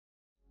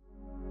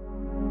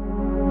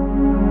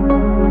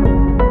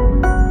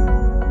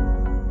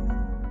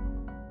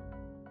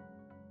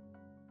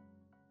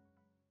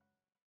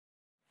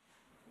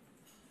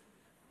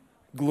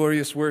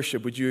glorious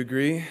worship. Would you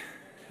agree?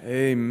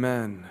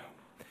 Amen.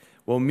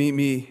 Well, meet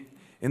me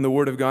in the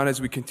Word of God as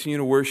we continue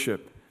to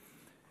worship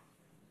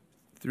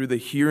through the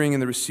hearing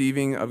and the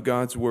receiving of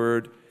God's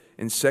Word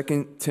in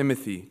 2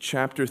 Timothy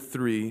chapter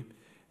 3,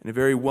 in a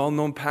very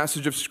well-known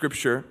passage of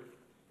Scripture,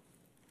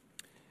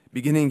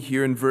 beginning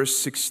here in verse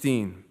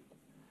 16.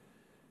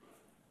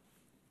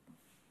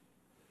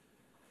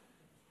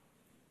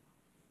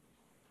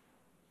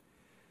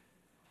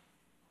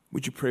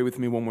 Would you pray with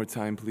me one more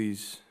time,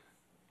 please?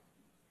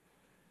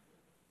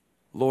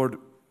 Lord,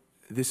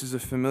 this is a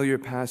familiar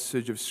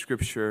passage of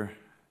Scripture,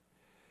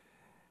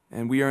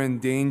 and we are in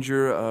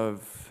danger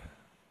of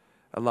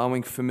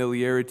allowing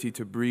familiarity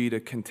to breed a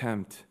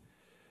contempt.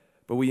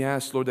 But we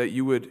ask, Lord, that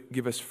you would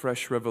give us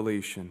fresh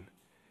revelation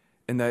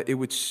and that it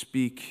would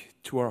speak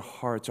to our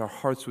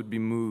hearts would be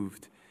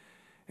moved.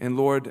 And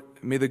Lord,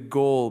 may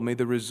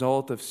the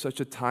result of such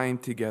a time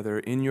together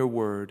in your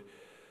word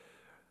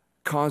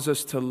cause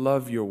us to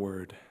love your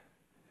word,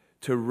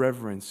 to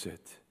reverence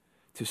it,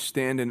 to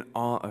stand in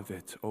awe of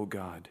it, O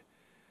God.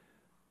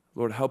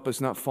 Lord, help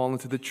us not fall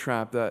into the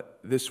trap that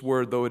this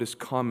word, though it is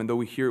common, though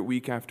we hear it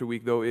week after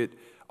week, though it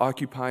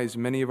occupies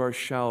many of our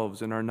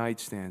shelves and our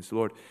nightstands,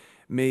 Lord,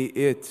 may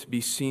it be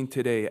seen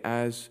today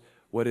as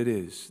what it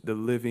is, the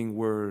living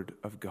word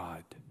of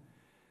God.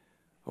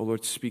 Oh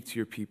Lord, speak to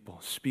your people,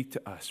 speak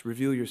to us,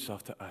 reveal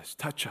yourself to us,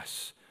 touch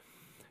us,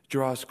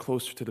 draw us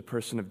closer to the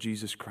person of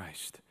Jesus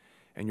Christ.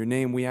 In your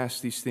name we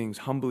ask these things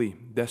humbly,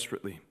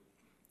 desperately.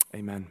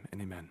 Amen and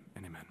amen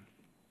and amen.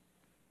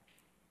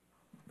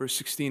 Verse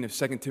 16 of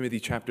 2 Timothy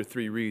chapter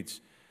 3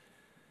 reads,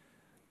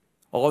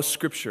 "All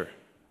Scripture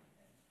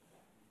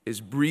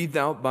is breathed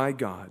out by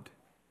God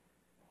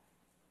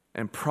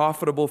and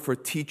profitable for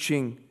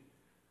teaching,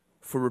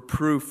 for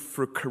reproof,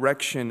 for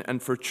correction,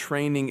 and for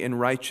training in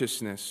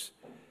righteousness,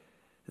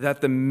 that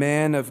the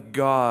man of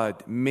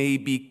God may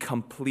be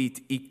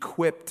complete,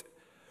 equipped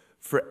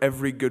for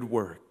every good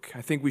work."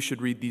 I think we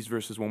should read these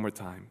verses one more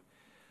time.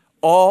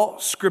 All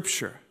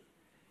Scripture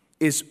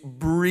is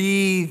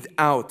breathed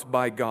out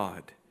by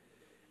God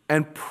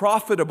and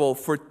profitable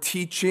for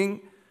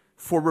teaching,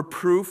 for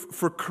reproof,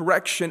 for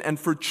correction, and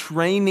for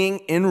training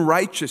in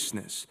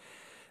righteousness,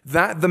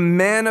 that the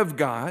man of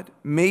God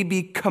may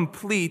be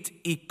complete,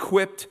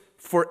 equipped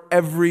for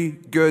every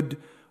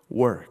good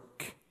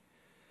work.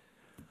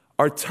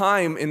 Our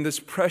time in this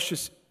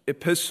precious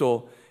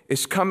epistle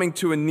is coming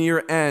to a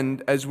near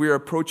end as we are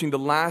approaching the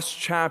last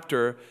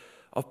chapter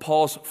of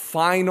Paul's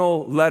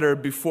final letter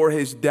before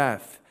his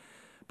death.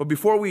 But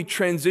before we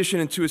transition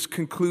into his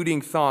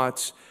concluding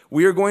thoughts,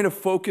 we are going to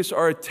focus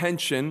our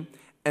attention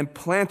and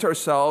plant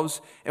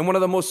ourselves in one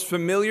of the most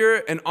familiar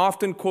and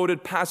often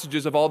quoted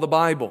passages of all the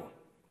Bible.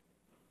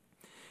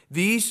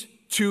 These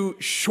two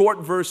short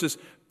verses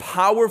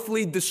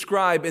powerfully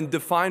describe and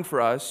define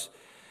for us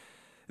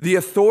the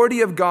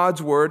authority of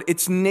God's word,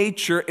 its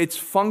nature, its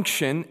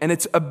function, and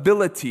its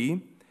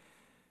ability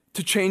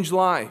to change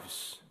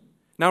lives.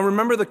 Now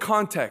remember the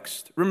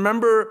context.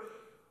 Remember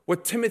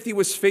what Timothy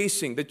was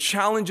facing, the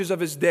challenges of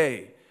his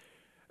day.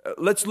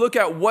 Let's look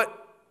at what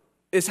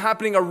is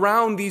happening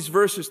around these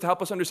verses to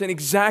help us understand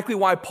exactly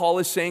why Paul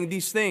is saying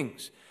these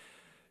things.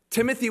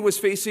 Timothy was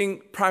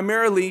facing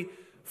primarily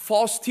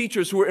false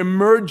teachers who were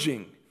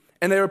emerging,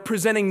 and they were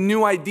presenting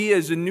new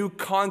ideas and new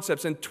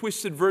concepts and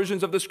twisted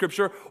versions of the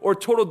Scripture or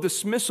total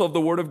dismissal of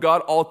the Word of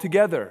God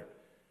altogether.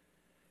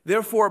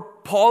 Therefore,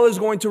 Paul is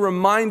going to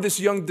remind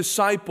this young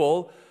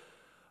disciple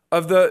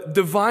of the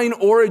divine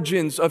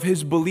origins of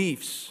his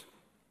beliefs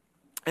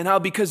and how,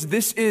 because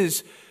this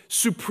is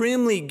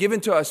supremely given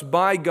to us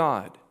by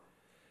God,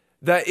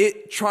 that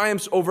it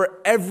triumphs over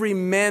every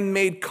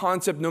man-made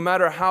concept, no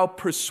matter how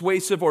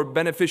persuasive or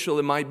beneficial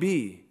it might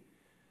be.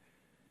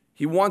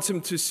 He wants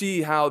him to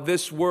see how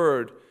this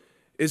word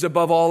is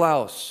above all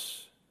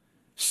else.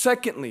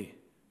 Secondly,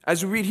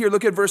 as we read here,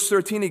 look at verse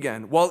 13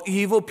 again. "While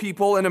evil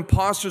people and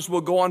impostors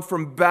will go on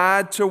from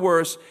bad to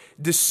worse,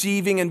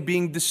 deceiving and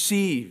being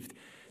deceived."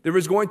 There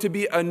is going to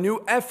be a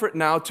new effort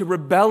now to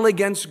rebel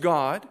against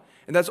God,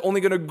 and that's only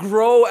going to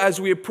grow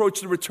as we approach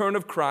the return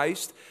of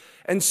Christ,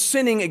 and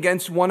sinning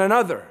against one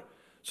another.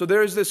 So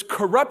there is this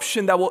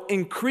corruption that will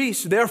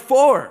increase.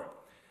 Therefore,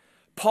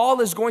 Paul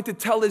is going to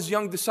tell his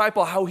young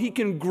disciple how he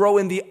can grow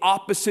in the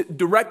opposite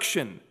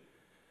direction,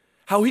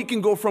 how he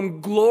can go from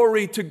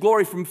glory to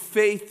glory, from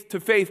faith to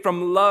faith,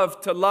 from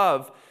love to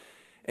love.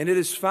 And it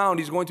is found,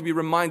 he's going to be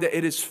reminded,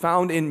 it is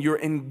found in your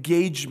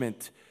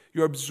engagement,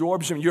 your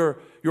absorption,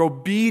 your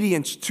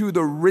obedience to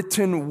the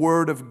written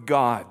word of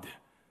God.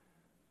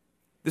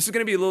 This is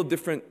going to be a little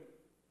different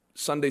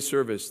Sunday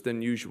service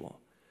than usual,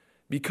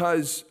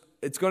 because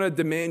it's going to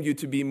demand you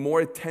to be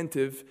more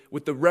attentive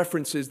with the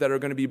references that are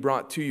going to be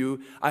brought to you.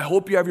 I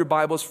hope you have your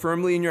Bibles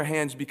firmly in your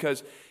hands,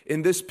 because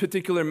in this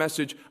particular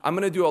message, I'm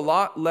going to do a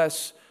lot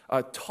less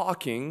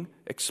talking,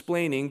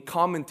 explaining,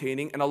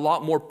 commentating, and a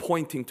lot more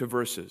pointing to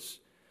verses.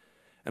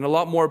 And a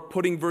lot more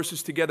putting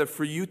verses together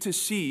for you to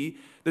see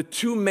the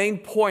two main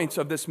points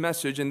of this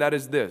message, and that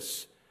is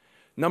this.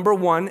 Number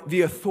one,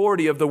 the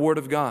authority of the Word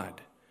of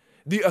God.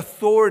 The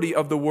authority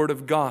of the Word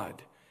of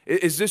God.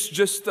 Is this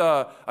just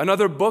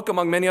another book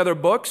among many other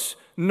books?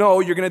 No,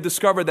 you're going to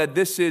discover that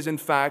this is, in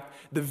fact,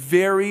 the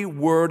very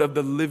word of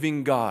the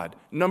living God.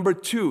 Number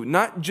two,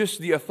 not just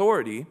the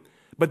authority,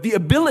 but the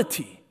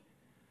ability.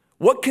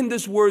 What can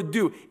this word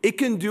do? It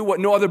can do what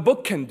no other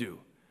book can do,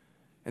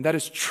 and that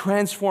is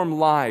transform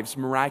lives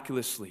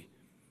miraculously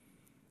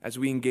as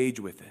we engage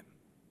with it.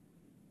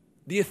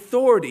 The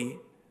authority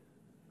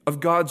of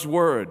God's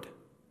word.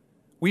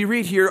 We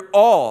read here,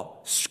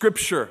 all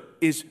Scripture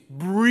is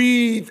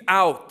breathed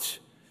out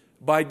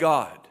by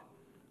God.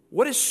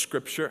 What is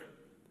Scripture?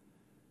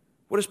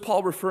 What is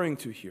Paul referring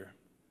to here?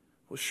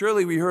 Well,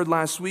 surely we heard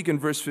last week in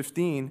verse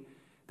 15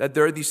 that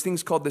there are these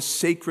things called the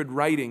sacred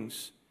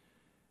writings.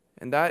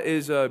 And that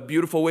is a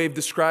beautiful way of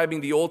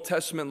describing the Old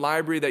Testament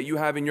library that you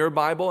have in your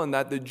Bible and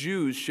that the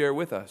Jews share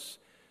with us.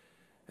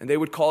 And they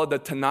would call it the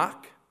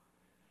Tanakh.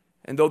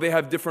 And though they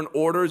have different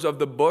orders of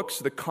the books,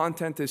 the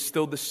content is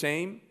still the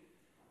same.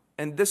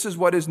 And this is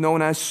what is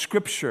known as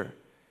Scripture.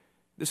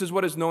 This is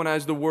what is known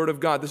as the Word of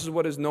God. This is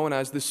what is known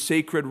as the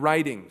sacred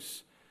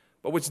writings.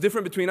 But what's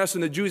different between us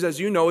and the Jews, as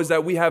you know, is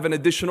that we have an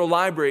additional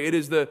library. It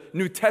is the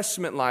New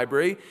Testament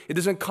library. It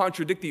doesn't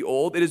contradict the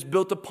Old. It is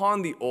built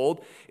upon the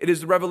Old. It is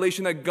the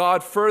revelation that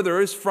God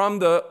furthers from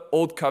the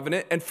Old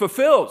Covenant and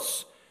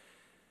fulfills.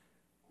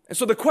 And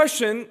so the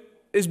question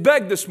is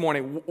begged this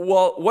morning.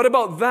 Well, what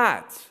about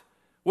that?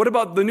 What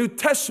about the New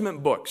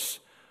Testament books?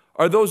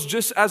 Are those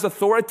just as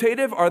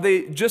authoritative? Are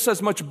they just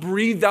as much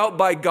breathed out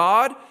by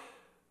God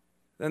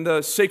than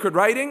the sacred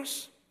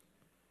writings?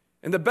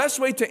 And the best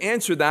way to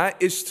answer that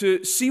is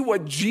to see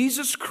what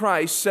Jesus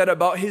Christ said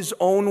about his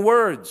own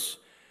words,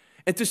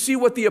 and to see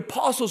what the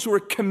apostles who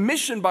were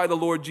commissioned by the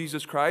Lord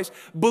Jesus Christ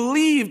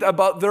believed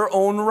about their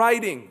own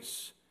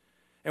writings.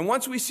 And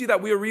once we see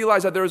that, we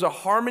realize that there is a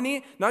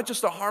harmony, not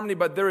just a harmony,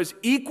 but there is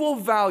equal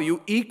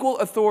value, equal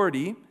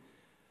authority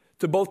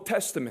to both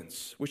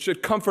testaments, which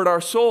should comfort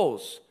our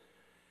souls.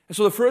 And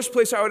so the first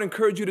place I would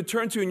encourage you to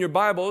turn to in your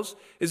Bibles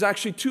is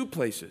actually two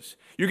places.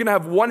 You're going to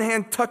have one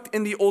hand tucked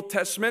in the Old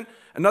Testament,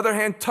 another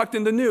hand tucked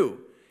in the New.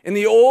 In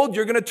the Old,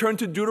 you're going to turn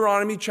to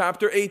Deuteronomy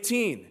chapter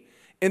 18.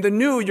 In the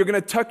New, you're going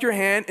to tuck your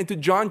hand into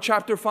John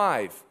chapter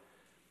 5,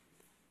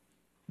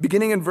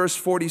 beginning in verse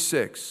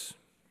 46.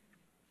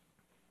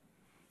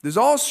 Does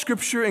all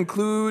Scripture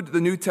include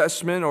the New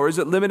Testament, or is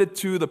it limited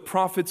to the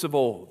prophets of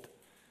old?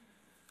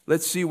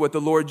 Let's see what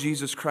the Lord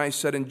Jesus Christ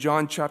said in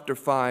John chapter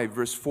 5,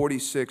 verse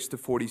 46 to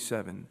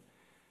 47.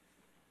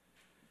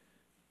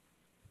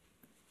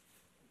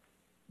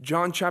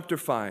 John chapter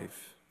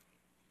 5.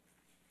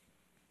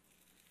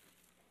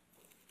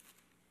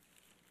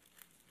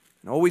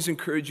 And I always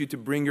encourage you to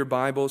bring your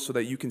Bible so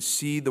that you can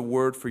see the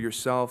Word for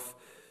yourself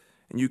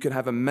and you can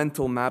have a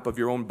mental map of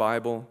your own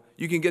Bible.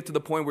 You can get to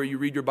the point where you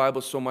read your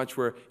Bible so much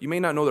where you may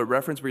not know the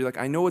reference, but you're like,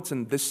 I know it's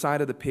on this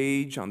side of the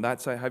page, on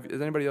that side. Does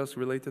anybody else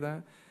relate to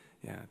that?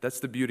 Yeah, that's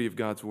the beauty of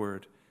God's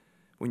Word,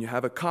 when you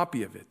have a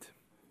copy of it.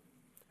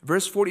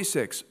 Verse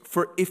 46,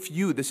 for if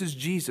you, this is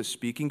Jesus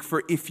speaking,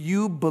 for if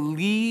you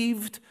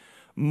believed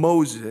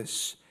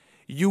Moses,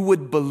 you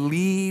would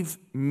believe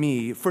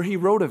me, for he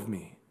wrote of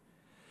me.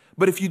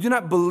 But if you do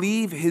not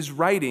believe his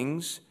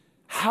writings,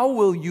 how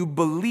will you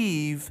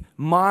believe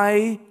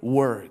my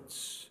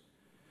words?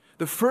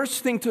 The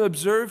first thing to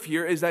observe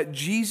here is that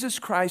Jesus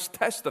Christ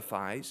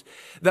testifies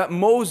that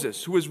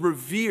Moses, who was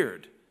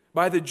revered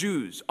by the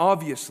Jews,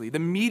 obviously, the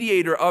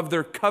mediator of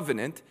their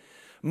covenant,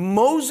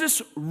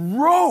 Moses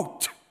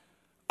wrote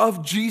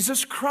of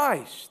Jesus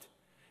Christ.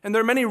 And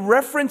there are many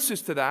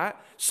references to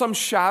that, some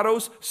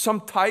shadows,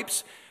 some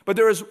types, but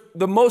there is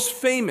the most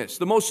famous,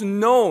 the most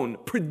known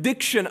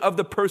prediction of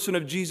the person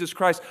of Jesus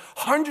Christ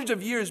hundreds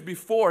of years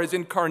before his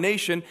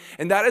incarnation,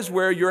 and that is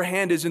where your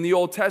hand is in the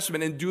Old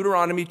Testament, in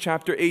Deuteronomy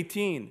chapter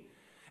 18.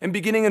 And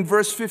beginning in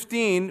verse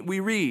 15, we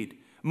read,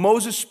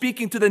 Moses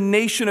speaking to the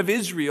nation of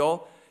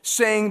Israel,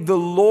 saying, the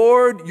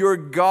Lord your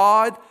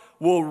God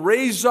will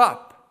raise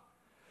up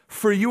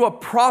for you a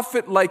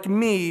prophet like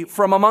me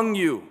from among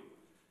you,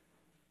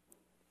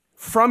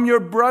 from your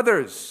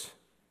brothers.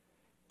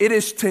 It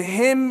is to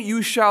him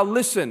you shall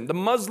listen. The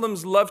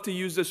Muslims love to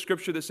use this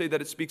scripture to say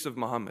that it speaks of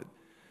Muhammad,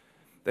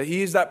 that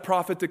he is that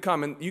prophet to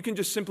come. And you can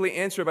just simply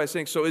answer by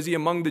saying, so is he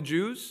among the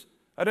Jews?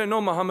 I didn't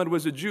know Muhammad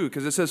was a Jew,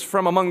 because it says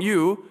from among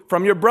you,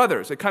 from your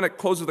brothers. It kind of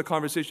closes the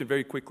conversation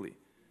very quickly.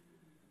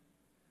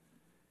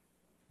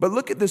 But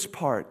look at this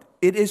part.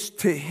 It is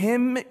to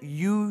him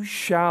you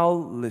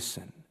shall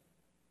listen.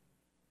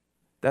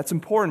 That's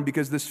important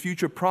because this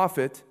future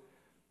prophet,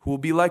 who will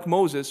be like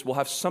Moses, will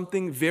have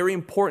something very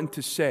important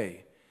to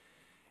say.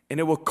 And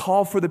it will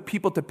call for the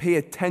people to pay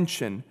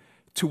attention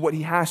to what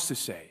he has to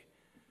say.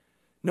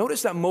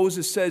 Notice that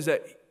Moses says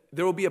that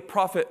there will be a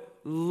prophet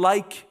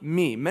like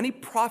me. Many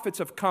prophets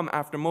have come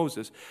after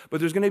Moses,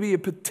 but there's going to be a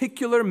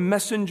particular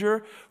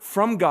messenger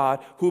from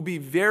God who will be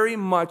very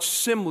much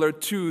similar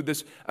to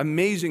this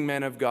amazing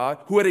man of God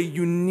who had a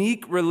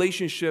unique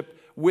relationship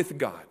with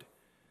God.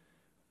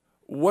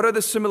 What are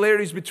the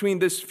similarities between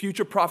this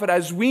future prophet,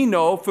 as we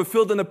know,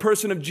 fulfilled in the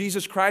person of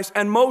Jesus Christ,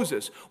 and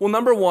Moses? Well,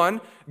 number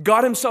one,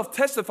 God himself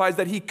testifies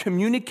that he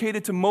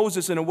communicated to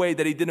Moses in a way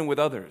that he didn't with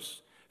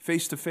others,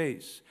 face to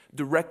face,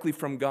 directly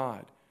from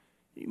God.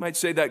 You might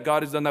say that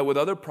God has done that with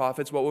other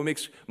prophets, but what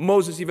makes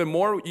Moses even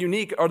more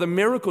unique are the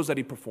miracles that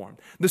he performed,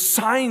 the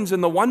signs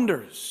and the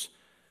wonders.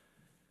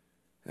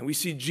 And we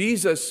see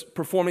Jesus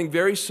performing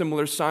very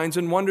similar signs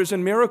and wonders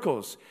and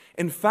miracles.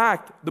 In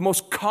fact, the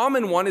most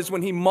common one is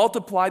when he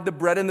multiplied the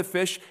bread and the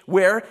fish,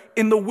 where?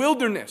 In the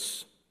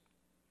wilderness.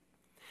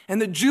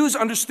 And the Jews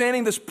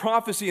understanding this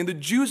prophecy and the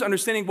Jews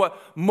understanding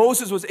what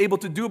Moses was able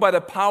to do by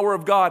the power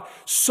of God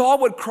saw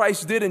what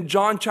Christ did in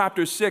John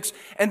chapter 6,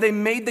 and they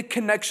made the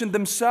connection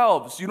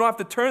themselves. You don't have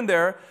to turn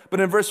there, but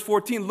in verse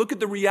 14, look at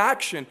the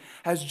reaction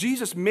as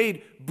Jesus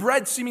made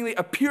bread seemingly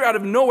appear out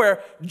of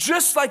nowhere,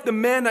 just like the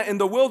manna in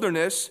the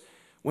wilderness.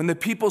 When the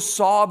people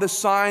saw the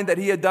sign that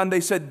he had done,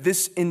 they said,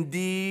 "This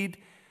indeed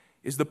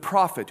is the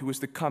prophet who is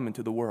to come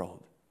into the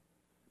world."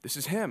 This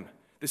is him.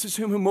 This is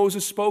him who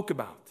Moses spoke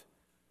about.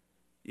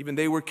 Even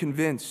they were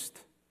convinced.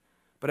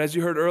 But as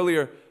you heard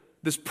earlier,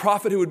 this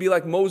prophet who would be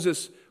like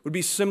Moses would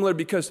be similar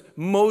because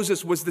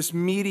Moses was this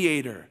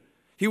mediator.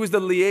 He was the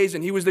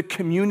liaison. He was the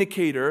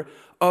communicator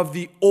of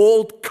the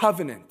old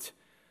covenant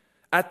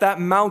at that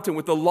mountain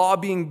with the law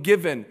being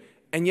given.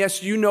 And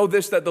yes, you know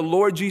this, that the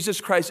Lord Jesus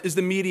Christ is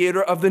the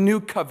mediator of the new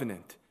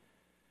covenant.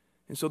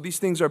 And so these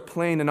things are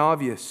plain and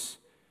obvious.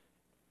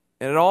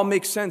 And it all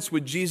makes sense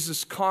with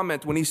Jesus'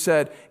 comment when he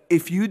said,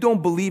 "If you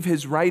don't believe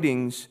his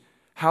writings,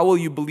 how will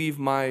you believe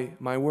my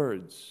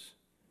words?"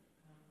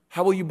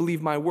 How will you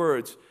believe my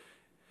words?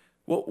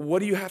 Well, what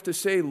do you have to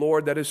say,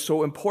 Lord, that is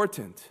so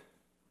important?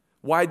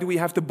 Why do we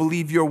have to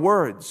believe your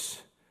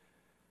words?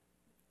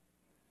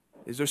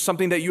 Is there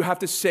something that you have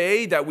to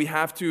say that we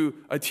have to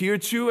adhere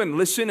to and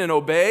listen and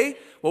obey?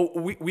 Well,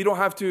 we don't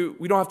have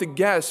to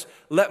guess.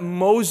 Let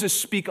Moses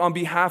speak on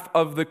behalf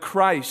of the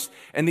Christ,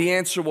 and the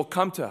answer will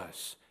come to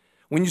us.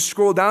 When you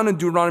scroll down in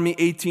Deuteronomy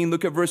 18,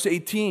 look at verse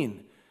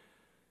 18.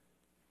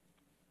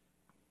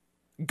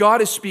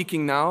 God is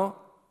speaking now,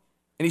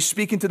 and he's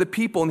speaking to the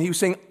people, and he was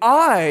saying,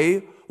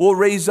 "I will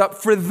raise up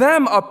for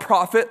them a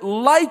prophet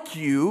like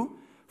you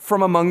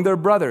from among their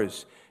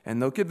brothers." And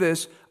look at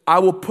this, "I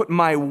will put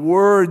my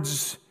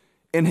words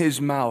in his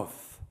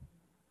mouth,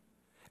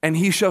 and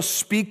he shall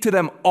speak to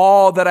them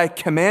all that I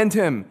command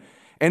him.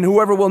 And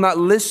whoever will not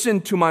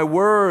listen to my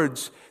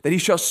words that he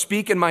shall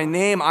speak in my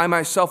name, I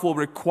myself will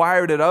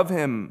require it of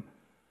him."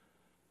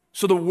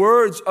 So the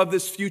words of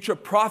this future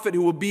prophet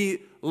who will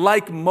be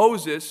like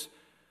Moses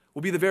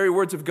will be the very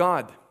words of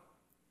God.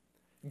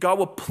 God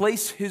will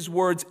place his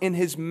words in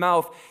his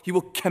mouth. He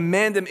will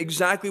command him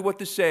exactly what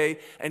to say,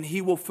 and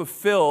he will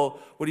fulfill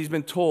what he's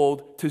been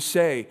told to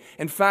say.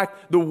 In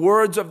fact, the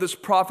words of this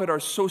prophet are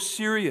so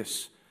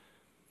serious,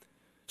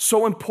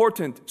 so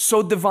important,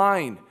 so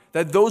divine,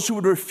 that those who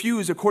would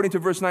refuse, according to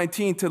verse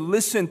 19, to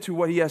listen to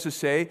what he has to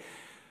say,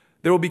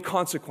 there will be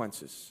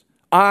consequences.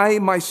 I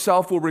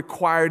myself will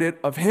require it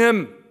of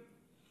him.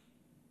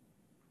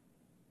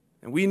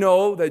 And we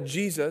know that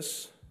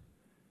Jesus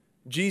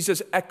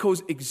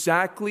echoes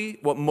exactly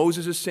what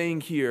Moses is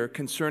saying here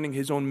concerning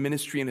his own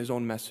ministry and his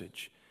own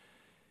message.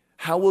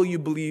 How will you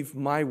believe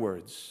my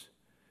words?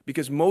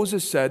 Because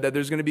Moses said that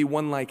there's going to be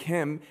one like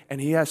him,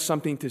 and he has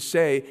something to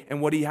say, and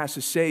what he has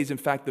to say is, in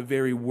fact, the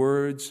very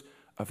words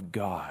of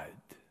God.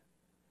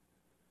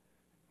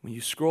 When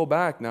you scroll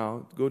back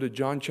now, go to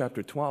John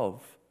chapter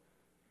 12.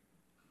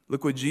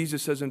 Look what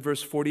Jesus says in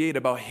verse 48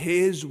 about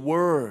his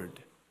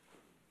word.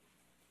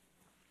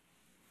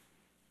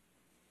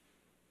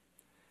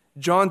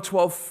 John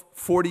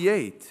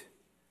 12:48,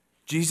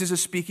 Jesus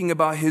is speaking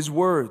about his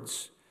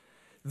words.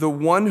 "The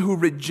one who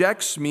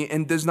rejects me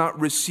and does not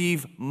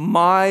receive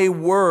my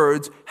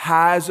words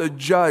has a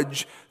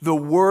judge. The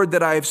word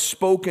that I have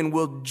spoken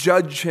will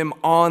judge him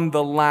on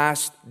the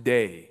last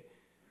day."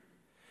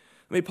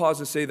 Let me pause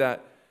and say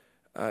that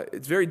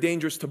it's very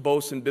dangerous to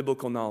boast in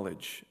biblical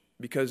knowledge,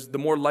 because the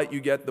more light you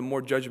get, the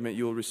more judgment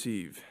you will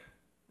receive.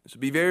 So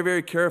be very,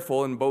 very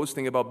careful in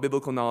boasting about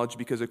biblical knowledge,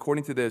 because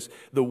according to this,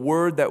 the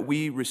word that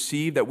we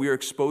receive, that we are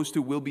exposed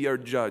to, will be our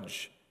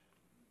judge.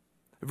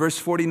 Verse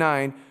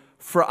 49,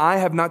 "For I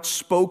have not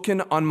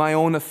spoken on my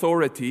own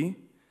authority,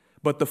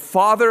 but the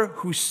Father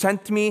who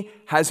sent me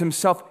has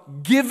himself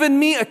given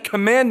me a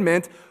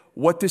commandment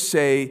what to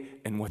say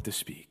and what to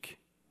speak."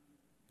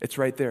 It's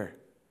right there.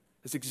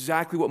 That's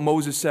exactly what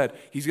Moses said.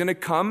 He's going to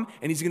come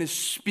and he's going to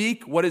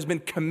speak what has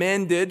been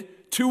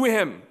commanded to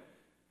him.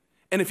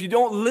 And if you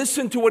don't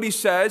listen to what he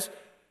says,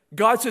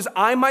 God says,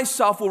 "I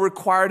myself will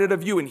require it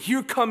of you." And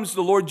here comes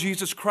the Lord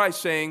Jesus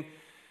Christ saying,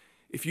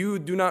 if you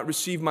do not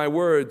receive my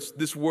words,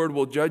 this word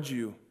will judge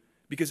you,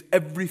 because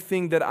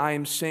everything that I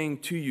am saying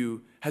to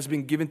you has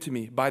been given to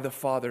me by the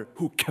Father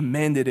who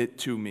commanded it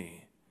to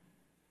me.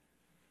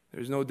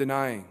 There's no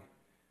denying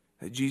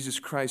that Jesus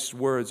Christ's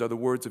words are the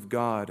words of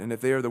God. And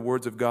if they are the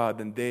words of God,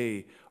 then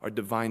they are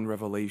divine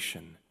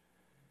revelation.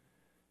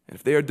 And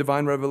if they are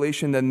divine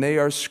revelation, then they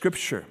are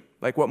Scripture.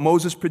 Like what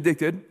Moses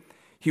predicted,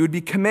 he would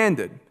be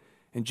commanded.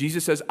 And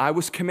Jesus says, I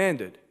was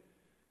commanded.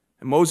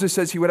 And Moses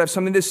says he would have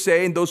something to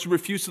say, and those who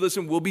refuse to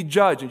listen will be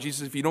judged. And Jesus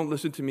says, if you don't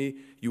listen to me,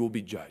 you will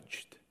be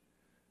judged.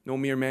 No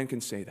mere man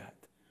can say that.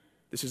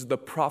 This is the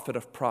prophet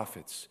of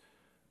prophets,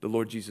 the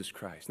Lord Jesus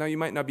Christ. Now, you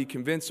might not be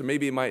convinced, or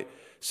maybe it might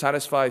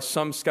satisfy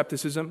some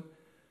skepticism.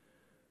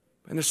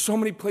 And there's so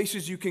many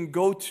places you can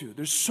go to.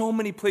 There's so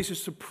many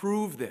places to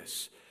prove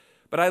this.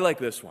 But I like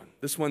this one.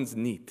 This one's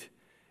neat.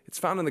 It's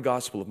found in the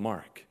Gospel of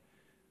Mark.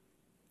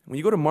 When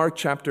you go to Mark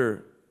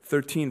chapter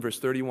 13, verse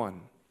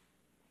 31,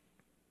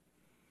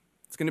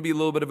 it's going to be a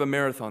little bit of a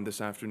marathon this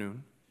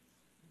afternoon.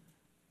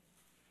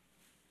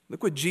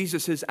 Look what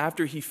Jesus says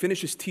after he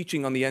finishes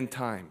teaching on the end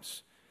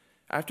times.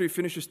 After he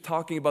finishes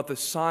talking about the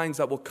signs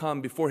that will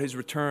come before his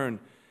return,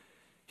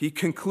 he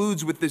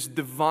concludes with this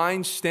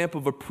divine stamp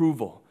of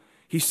approval.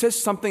 He says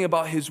something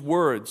about his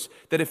words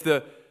that if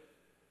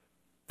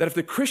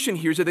the Christian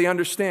hears it, they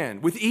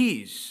understand with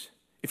ease.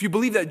 If you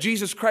believe that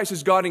Jesus Christ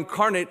is God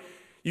incarnate,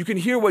 you can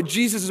hear what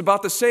Jesus is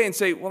about to say and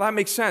say, well, that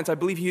makes sense. I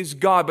believe he is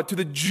God. But to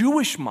the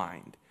Jewish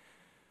mind,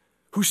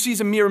 who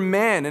sees a mere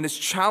man and is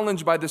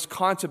challenged by this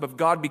concept of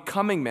God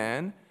becoming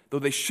man, though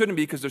they shouldn't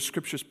be because the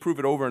scriptures prove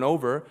it over and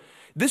over,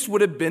 this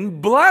would have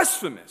been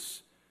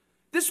blasphemous.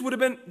 This would have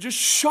been just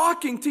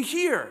shocking to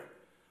hear.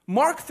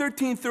 Mark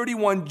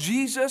 13:31,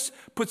 Jesus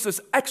puts this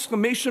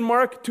exclamation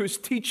mark to his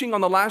teaching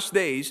on the last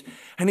days,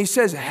 and he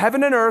says,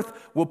 heaven and earth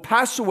will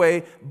pass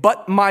away,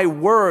 but my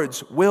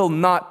words will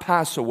not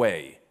pass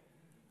away.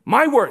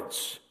 My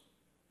words.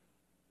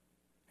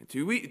 And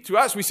to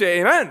us, we say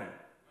amen.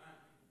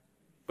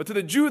 But to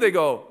the Jew, they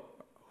go,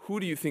 who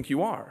do you think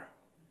you are?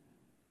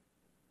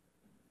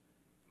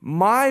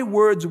 My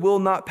words will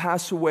not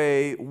pass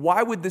away.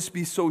 Why would this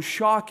be so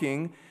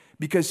shocking?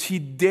 Because he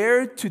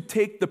dared to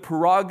take the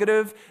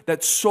prerogative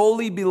that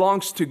solely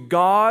belongs to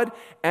God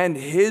and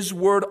his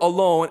word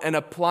alone and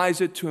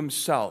applies it to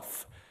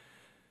himself.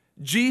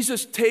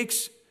 Jesus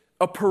takes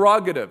a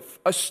prerogative,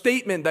 a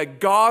statement that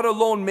God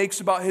alone makes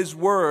about his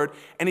word,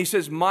 and he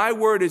says, my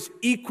word is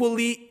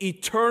equally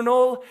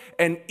eternal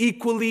and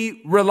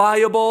equally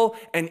reliable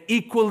and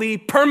equally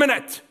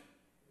permanent.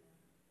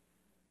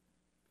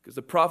 Because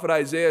the prophet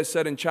Isaiah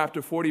said in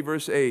chapter 40,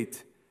 verse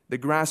 8, the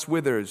grass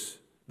withers,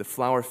 the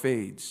flower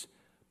fades,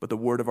 but the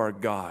word of our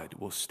God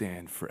will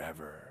stand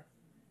forever.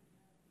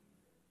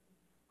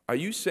 Are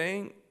you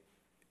saying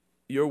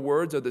your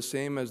words are the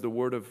same as the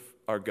word of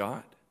our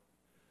God?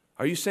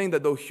 Are you saying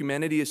that though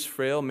humanity is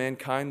frail,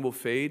 mankind will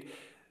fade,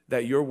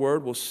 that your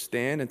word will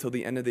stand until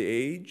the end of the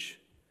age?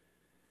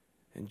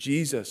 And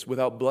Jesus,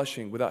 without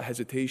blushing, without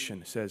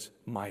hesitation, says,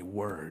 my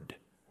word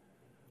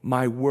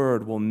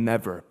will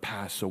never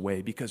pass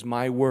away because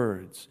my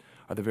words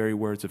are the very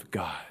words of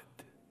God.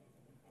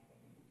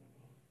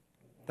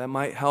 That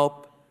might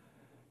help.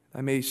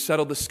 That may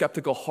settle the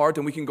skeptical heart,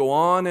 and we can go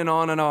on and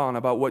on and on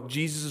about what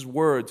Jesus'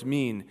 words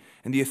mean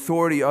and the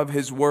authority of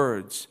his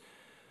words.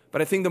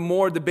 But I think the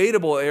more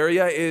debatable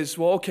area is,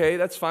 well, okay,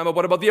 that's fine, but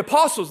what about the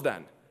apostles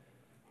then?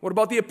 What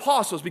about the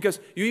apostles? Because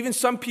you even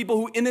some people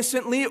who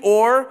innocently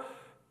or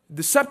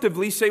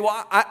deceptively say,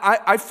 well,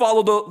 I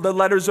follow the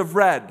letters of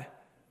red.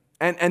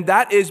 And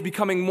that is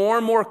becoming more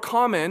and more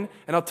common,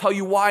 and I'll tell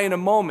you why in a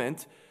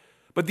moment.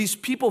 But these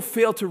people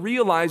fail to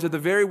realize that the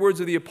very words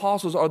of the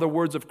apostles are the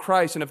words of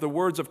Christ, and if the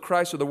words of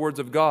Christ are the words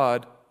of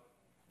God,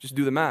 just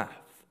do the math.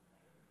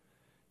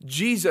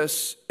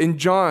 Jesus, in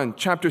John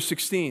chapter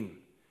 16,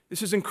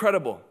 this is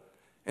incredible.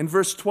 In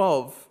verse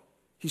 12,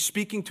 he's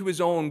speaking to his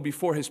own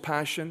before his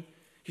passion.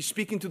 He's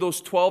speaking to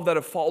those 12 that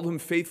have followed him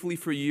faithfully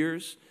for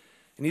years.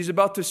 And he's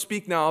about to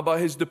speak now about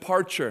his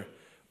departure.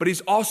 But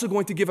he's also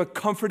going to give a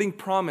comforting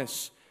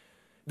promise.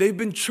 They've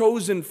been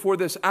chosen for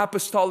this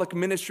apostolic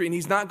ministry, and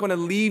he's not going to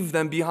leave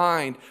them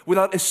behind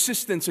without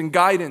assistance and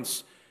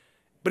guidance.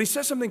 But he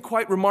says something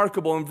quite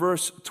remarkable in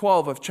verse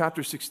 12 of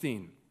chapter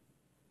 16.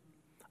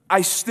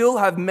 I still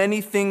have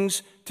many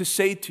things to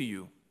say to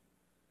you,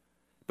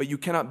 but you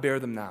cannot bear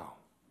them now.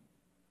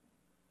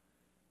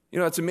 You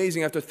know, it's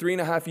amazing. After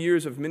 3.5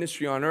 years of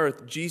ministry on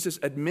earth, Jesus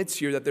admits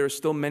here that there are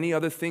still many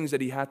other things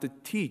that he had to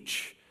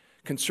teach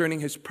concerning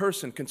his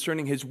person,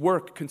 concerning his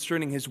work,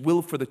 concerning his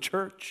will for the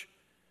church.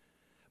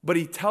 But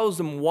he tells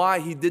them why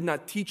he did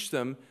not teach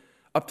them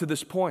up to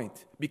this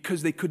point.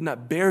 Because they could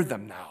not bear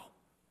them now.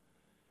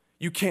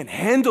 You can't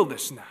handle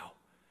this now.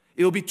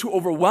 It will be too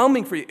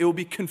overwhelming for you. It will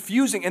be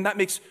confusing, and that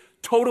makes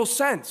total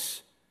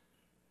sense.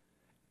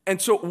 And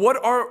so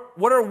what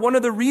are one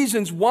of the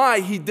reasons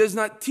why he does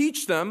not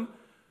teach them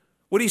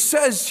what he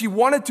says he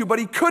wanted to, but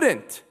he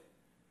couldn't?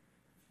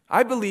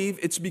 I believe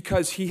it's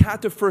because he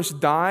had to first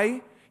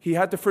die, he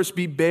had to first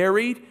be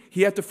buried,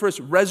 he had to first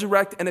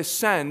resurrect and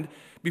ascend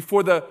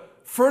before the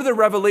further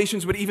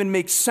revelations would even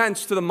make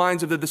sense to the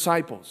minds of the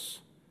disciples.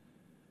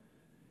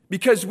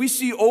 Because we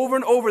see over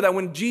and over that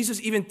when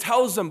Jesus even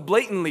tells them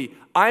blatantly,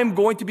 I am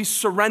going to be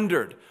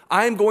surrendered,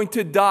 I am going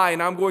to die,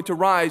 and I'm going to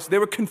rise, they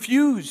were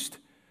confused.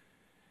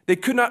 They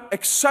could not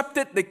accept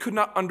it, they could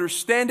not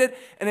understand it,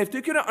 and if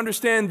they could not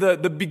understand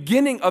the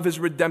beginning of his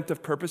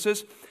redemptive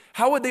purposes,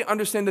 how would they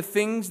understand the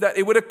things that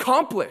it would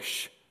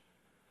accomplish?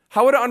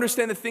 How would I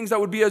understand the things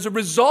that would be as a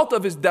result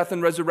of his death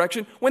and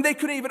resurrection when they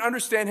couldn't even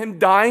understand him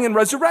dying and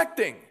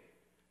resurrecting?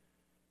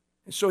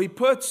 And so he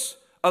puts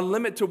a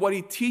limit to what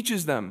he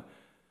teaches them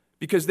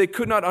because they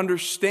could not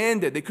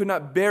understand it. They could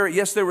not bear it.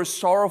 Yes, they were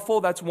sorrowful.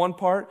 That's one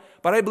part.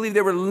 But I believe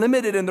they were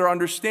limited in their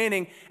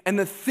understanding. And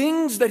the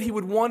things that he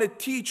would want to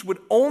teach would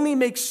only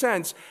make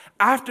sense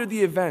after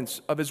the events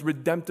of his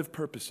redemptive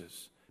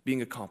purposes being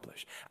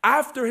accomplished.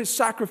 After his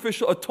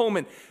sacrificial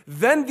atonement,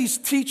 then these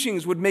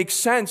teachings would make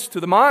sense to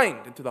the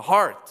mind and to the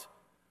heart.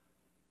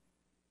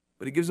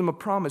 But he gives them a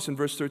promise in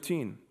verse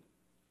 13.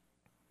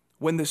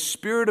 When the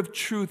Spirit of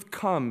truth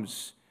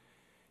comes,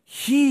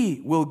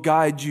 he will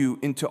guide you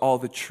into all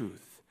the truth.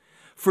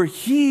 For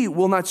he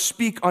will not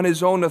speak on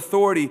his own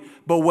authority,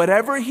 but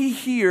whatever he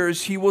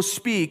hears, he will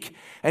speak,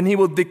 and he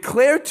will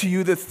declare to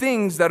you the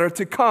things that are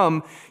to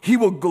come. He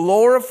will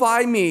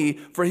glorify me,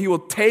 for he will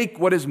take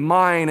what is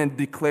mine and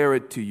declare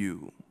it to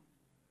you.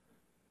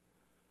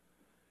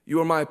 You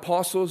are my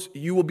apostles.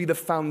 You will be the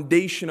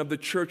foundation of the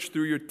church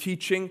through your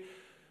teaching.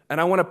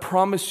 And I want to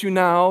promise you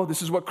now,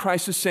 this is what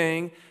Christ is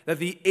saying, that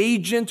the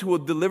agent who will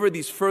deliver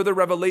these further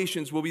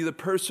revelations will be the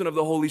person of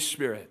the Holy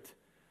Spirit.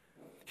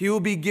 He will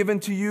be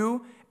given to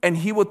you, and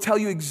he will tell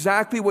you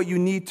exactly what you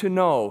need to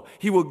know.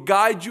 He will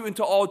guide you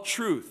into all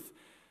truth.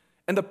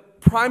 And the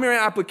primary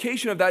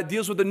application of that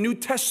deals with the New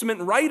Testament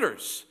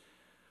writers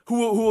who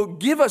will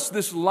give us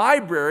this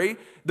library.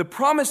 The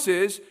promise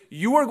is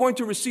you are going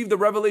to receive the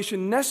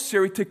revelation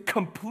necessary to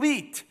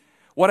complete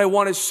what I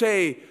want to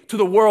say to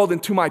the world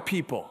and to my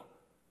people.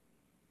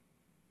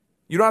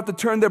 You don't have to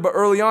turn there, but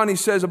early on he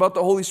says about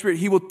the Holy Spirit,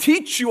 he will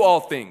teach you all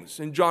things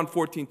in John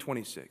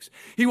 14:26.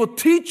 He will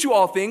teach you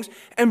all things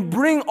and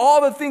bring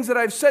all the things that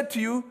I've said to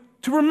you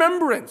to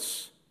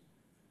remembrance.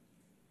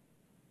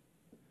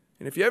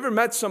 And if you ever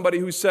met somebody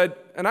who said,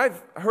 and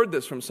I've heard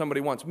this from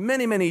somebody once,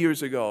 many, many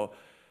years ago,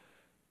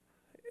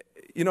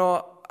 you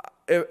know,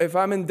 if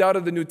I'm in doubt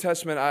of the New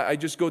Testament, I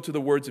just go to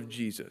the words of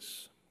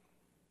Jesus.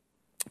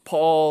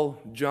 Paul,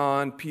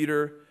 John,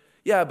 Peter,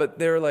 yeah, but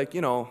they're like,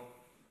 you know,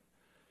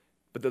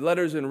 but the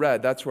letters in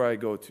red, that's where I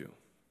go to.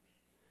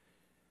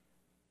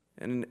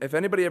 And if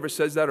anybody ever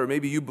says that, or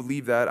maybe you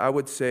believe that, I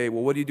would say,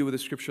 well, what do you do with a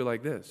scripture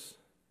like this?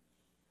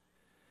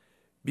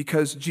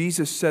 Because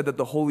Jesus said that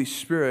the Holy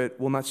Spirit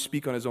will not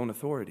speak on his own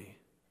authority.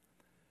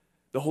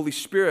 The Holy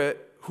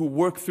Spirit, who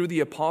worked through the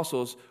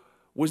apostles,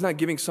 was not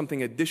giving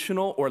something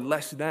additional or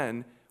less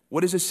than.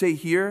 What does it say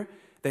here?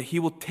 That he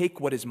will take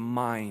what is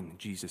mine,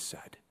 Jesus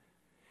said.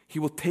 He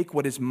will take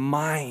what is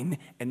mine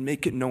and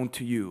make it known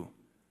to you.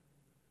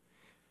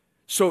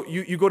 So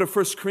you go to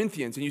 1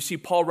 Corinthians and you see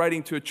Paul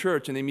writing to a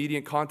church, and the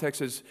immediate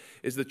context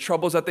is the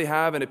troubles that they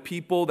have and the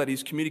people that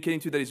he's communicating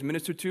to, that he's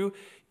ministered to.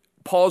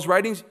 Paul's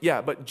writings,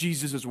 yeah, but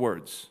Jesus'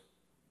 words.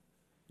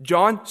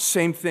 John,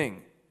 same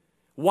thing.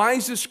 Why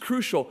is this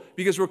crucial?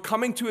 Because we're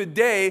coming to a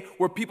day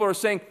where people are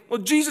saying, well,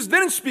 Jesus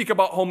didn't speak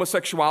about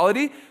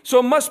homosexuality, so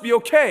it must be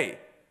okay.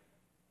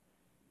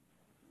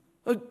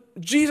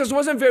 Jesus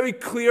wasn't very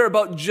clear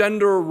about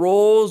gender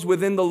roles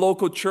within the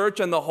local church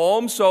and the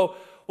home, so,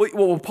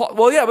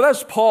 well, yeah, but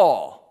that's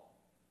Paul.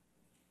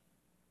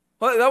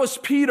 Well, that was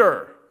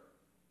Peter.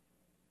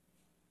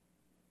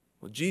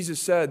 Well, Jesus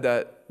said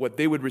that what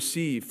they would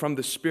receive from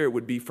the Spirit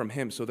would be from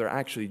him, so they're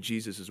actually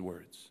Jesus'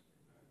 words.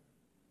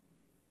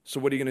 So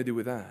what are you going to do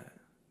with that?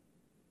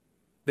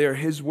 They are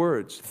his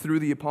words through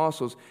the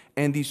apostles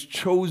and these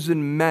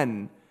chosen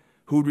men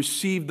who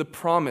received the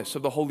promise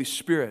of the Holy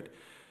Spirit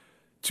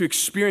to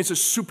experience a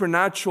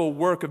supernatural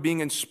work of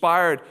being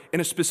inspired in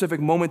a specific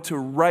moment to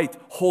write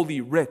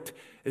Holy Writ.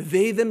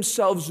 They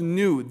themselves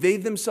knew, they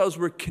themselves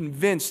were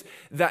convinced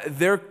that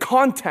their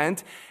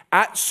content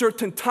at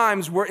certain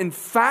times were in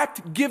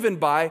fact given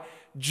by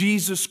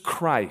Jesus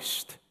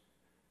Christ,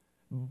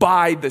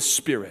 by the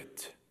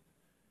Spirit.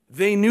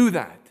 They knew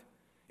that.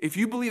 If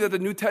you believe that the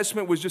New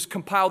Testament was just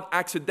compiled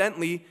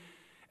accidentally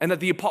and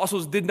that the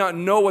apostles did not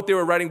know what they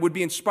were writing, would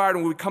be inspired,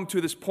 and we would come to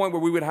this point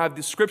where we would have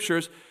the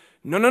scriptures,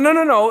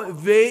 no.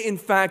 They in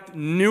fact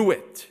knew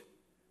it.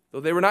 Though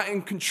they were not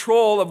in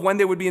control of when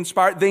they would be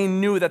inspired, they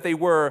knew that they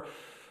were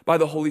by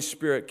the Holy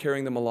Spirit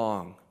carrying them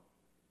along.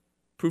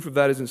 Proof of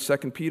that is in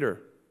 2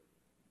 Peter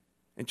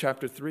in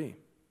chapter 3.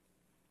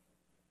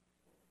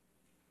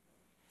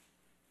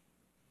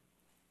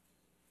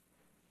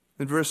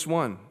 In verse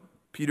 1,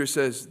 Peter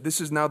says,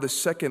 "This is now the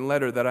second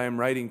letter that I am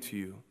writing to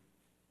you.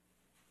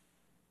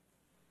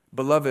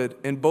 Beloved,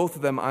 in both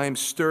of them I am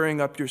stirring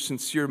up your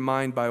sincere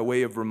mind by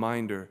way of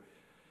reminder,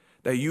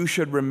 that you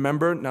should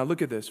remember," now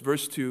look at this,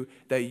 verse 2,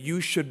 "that you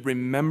should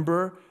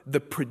remember the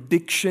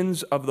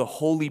predictions of the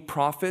holy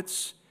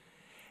prophets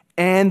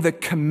and the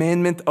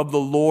commandment of the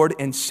Lord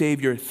and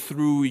Savior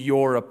through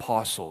your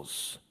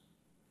apostles."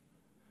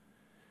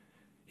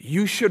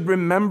 You should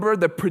remember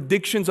the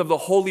predictions of the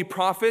holy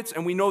prophets,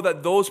 and we know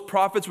that those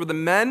prophets were the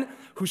men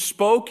who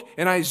spoke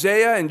in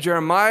Isaiah and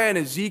Jeremiah and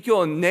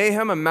Ezekiel and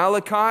Nahum and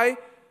Malachi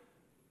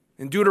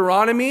and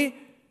Deuteronomy.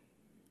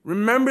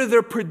 Remember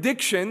their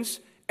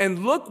predictions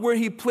and look where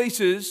he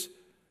places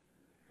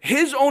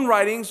his own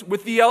writings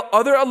with the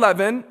other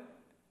 11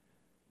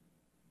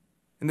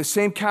 in the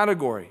same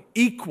category,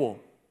 equal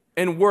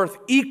in worth,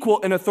 equal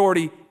in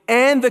authority,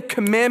 and the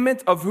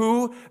commandment of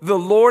who? The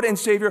Lord and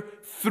Savior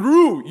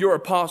through your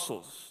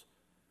apostles.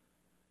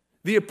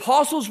 The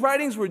apostles'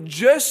 writings were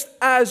just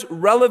as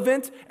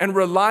relevant and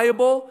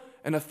reliable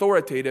and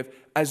authoritative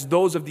as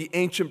those of the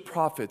ancient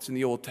prophets in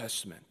the Old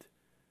Testament.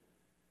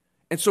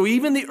 And so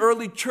even the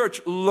early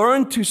church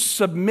learned to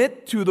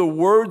submit to the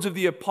words of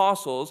the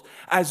apostles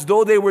as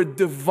though they were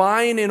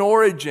divine in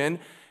origin,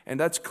 and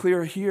that's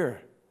clear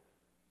here.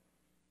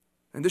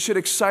 And this should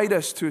excite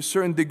us to a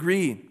certain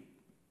degree,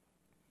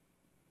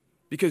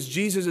 because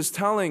Jesus is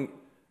telling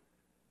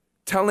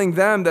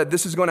them that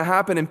this is going to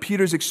happen, and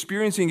Peter's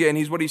experiencing it,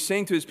 and what he's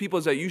saying to his people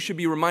is that you should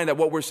be reminded that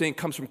what we're saying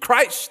comes from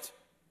Christ.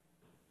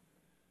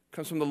 It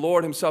comes from the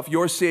Lord himself,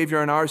 your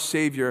Savior and our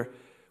Savior.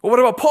 Well, what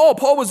about Paul?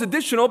 Paul was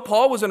additional.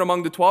 Paul wasn't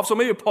among the 12, so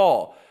maybe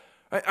Paul.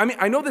 I mean,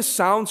 I know this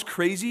sounds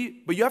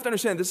crazy, but you have to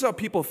understand, this is how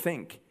people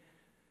think.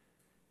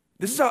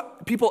 This is how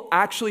people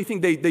actually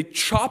think. They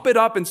chop it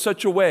up in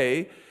such a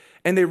way,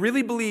 and they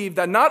really believe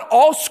that not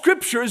all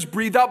Scripture is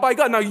breathed out by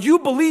God. Now, you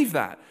believe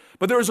that,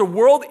 but there is a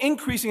world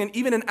increasing, and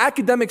even in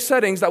academic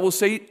settings, that will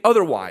say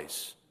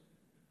otherwise.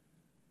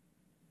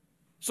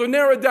 So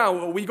narrow it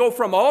down. We go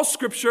from all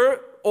Scripture,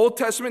 Old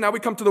Testament, now we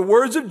come to the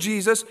words of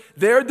Jesus.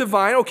 They're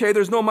divine. Okay,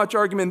 there's no much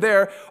argument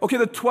there. Okay,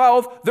 the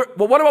 12.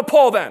 Well, what about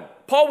Paul then?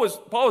 Paul was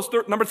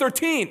number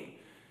 13.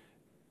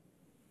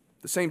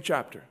 The same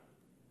chapter.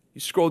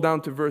 You scroll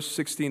down to verse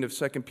 16 of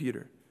 2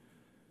 Peter.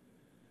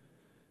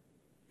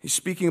 He's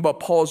speaking about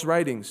Paul's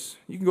writings.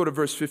 You can go to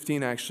verse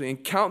 15 actually.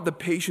 And count the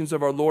patience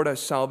of our Lord as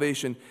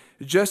salvation,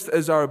 just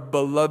as our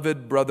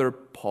beloved brother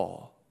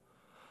Paul.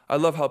 I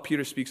love how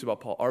Peter speaks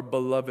about Paul, our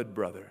beloved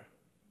brother.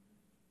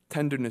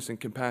 Tenderness and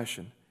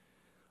compassion.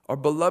 Our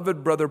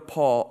beloved brother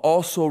Paul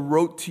also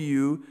wrote to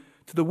you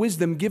to the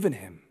wisdom given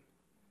him.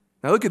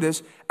 Now look at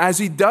this. As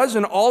he does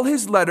in all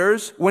his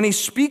letters, when he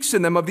speaks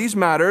in them of these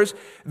matters,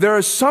 there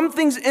are some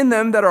things in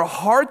them that are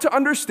hard to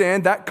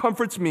understand. That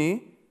comforts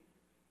me.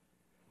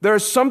 There are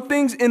some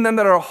things in them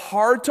that are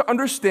hard to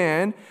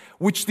understand,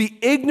 which the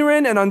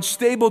ignorant and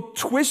unstable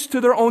twist to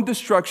their own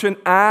destruction,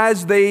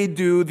 as they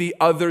do the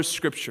other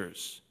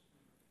Scriptures.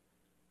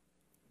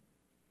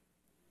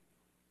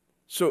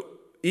 So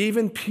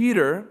even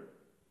Peter,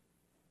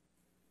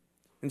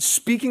 in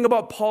speaking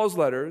about Paul's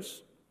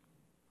letters,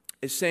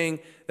 is saying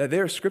that they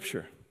are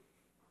Scripture.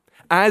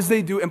 As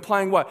they do,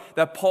 implying what?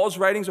 That Paul's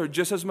writings are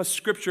just as much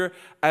Scripture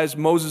as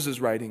Moses'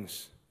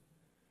 writings.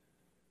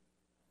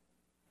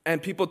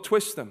 And people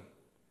twist them.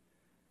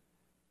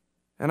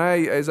 And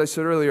as I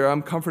said earlier,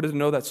 I'm comforted to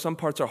know that some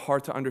parts are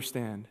hard to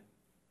understand.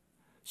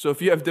 So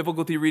if you have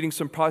difficulty reading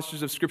some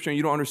passages of Scripture and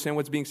you don't understand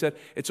what's being said,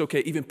 it's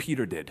okay. Even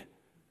Peter did.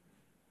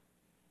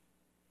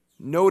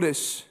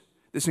 Notice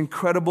this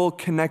incredible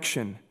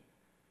connection.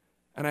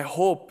 And I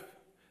hope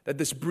that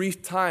this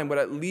brief time would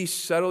at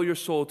least settle your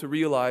soul to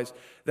realize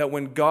that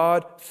when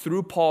God,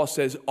 through Paul,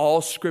 says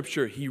all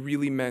Scripture, he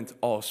really meant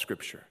all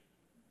Scripture.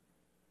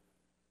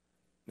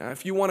 Now,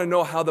 if you want to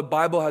know how the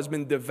Bible has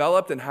been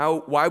developed and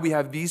why we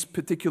have these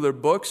particular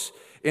books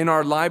in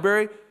our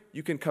library,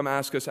 you can come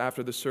ask us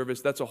after the service.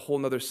 That's a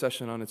whole other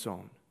session on its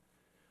own.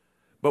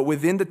 But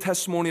within the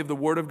testimony of the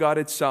Word of God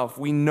itself,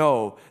 we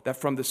know that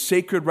from the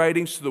sacred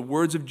writings to the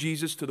words of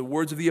Jesus to the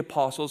words of the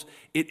apostles,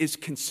 it is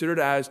considered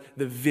as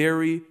the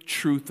very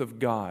truth of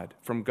God,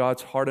 from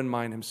God's heart and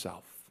mind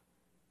himself.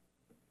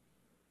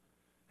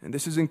 And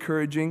this is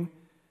encouraging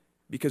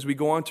because we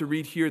go on to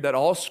read here that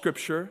all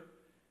Scripture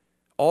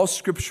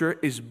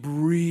is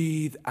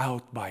breathed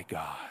out by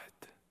God.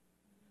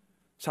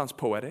 Sounds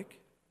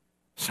poetic,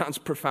 sounds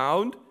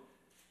profound,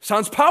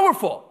 sounds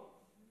powerful.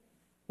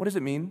 What does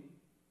it mean?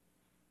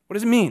 What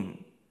does it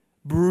mean?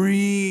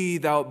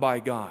 Breathed out by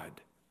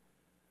God.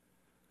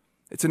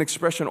 It's an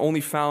expression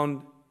only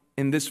found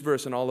in this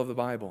verse in all of the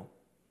Bible.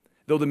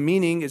 Though the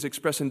meaning is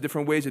expressed in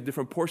different ways at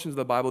different portions of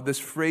the Bible, this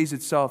phrase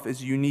itself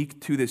is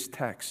unique to this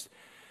text.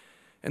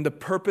 And the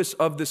purpose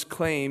of this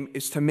claim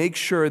is to make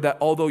sure that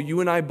although you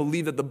and I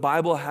believe that the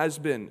Bible has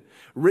been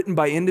written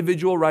by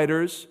individual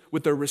writers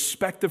with their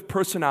respective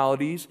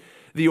personalities,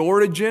 the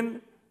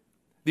origin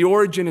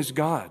is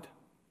God.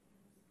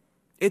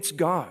 It's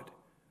God.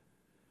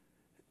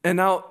 And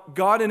now,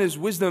 God in his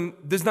wisdom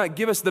does not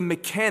give us the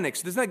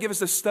mechanics, does not give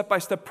us a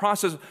step-by-step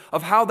process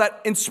of how that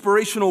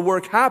inspirational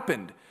work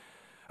happened.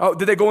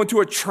 Did they go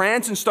into a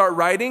trance and start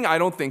writing? I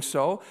don't think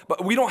so.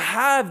 But we don't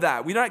have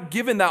that. We're not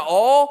given that.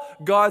 All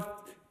God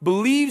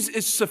believes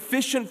is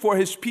sufficient for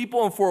his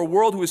people and for a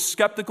world who is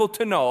skeptical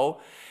to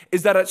know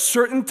is that at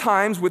certain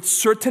times with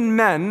certain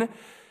men,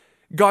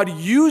 God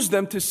used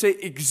them to say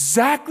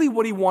exactly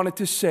what he wanted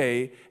to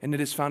say, and it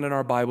is found in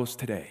our Bibles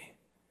today.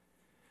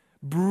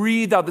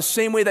 Breathe out the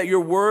same way that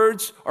your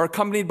words are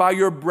accompanied by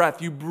your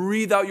breath. You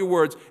breathe out your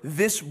words.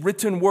 This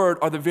written word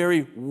are the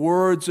very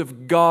words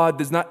of God.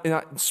 Does not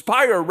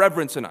inspire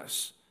reverence in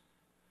us.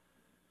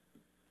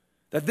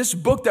 That this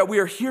book that we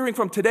are hearing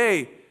from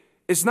today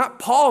is not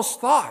Paul's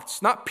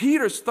thoughts, not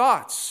Peter's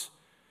thoughts.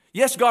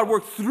 Yes, God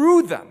worked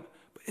through them,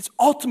 but it's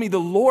ultimately the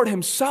Lord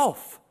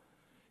himself.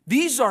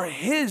 These are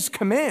His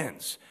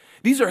commands.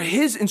 These are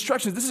His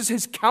instructions. This is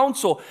His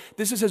counsel.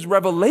 This is His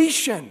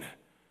revelation.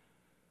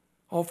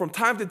 Oh, from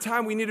time to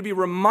time, we need to be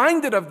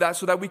reminded of that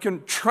so that we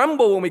can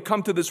tremble when we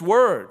come to this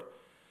word.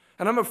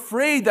 And I'm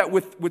afraid that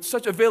with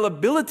such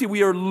availability,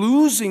 we are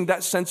losing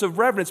that sense of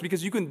reverence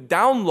because you can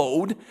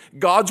download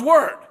God's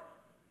word.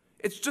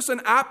 It's just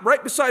an app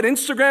right beside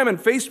Instagram and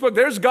Facebook.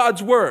 There's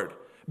God's word.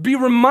 Be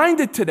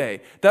reminded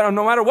today that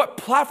no matter what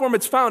platform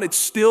it's found, it's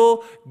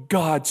still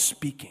God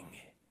speaking.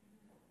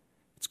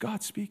 It's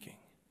God speaking.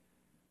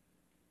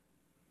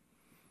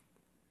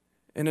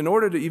 And in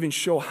order to even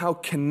show how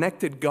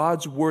connected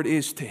God's word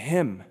is to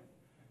Him,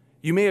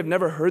 you may have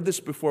never heard this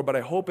before, but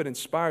I hope it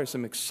inspires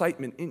some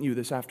excitement in you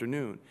this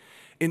afternoon.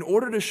 In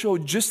order to show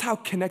just how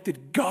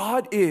connected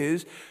God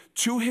is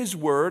to His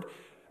word,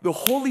 the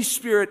Holy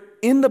Spirit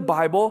in the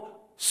Bible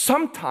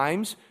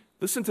sometimes,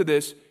 listen to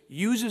this,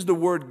 uses the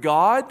word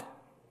God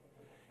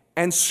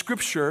and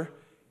Scripture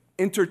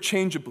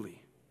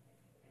interchangeably.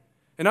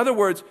 In other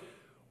words,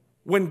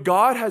 when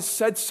God has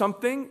said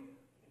something,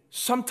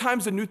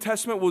 sometimes the New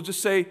Testament will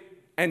just say,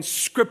 and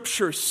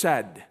Scripture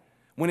said,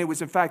 when it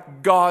was in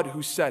fact God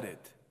who said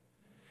it.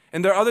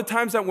 And there are other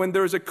times that when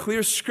there is a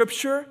clear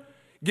Scripture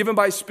given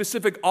by a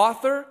specific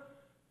author,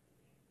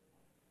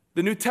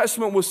 the New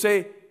Testament will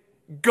say,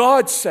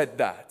 God said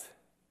that.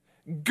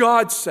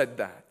 God said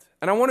that.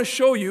 And I want to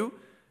show you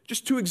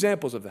just two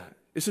examples of that.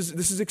 This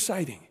is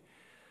exciting.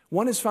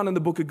 One is found in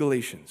the book of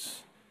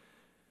Galatians.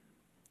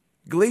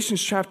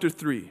 Galatians chapter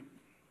 3.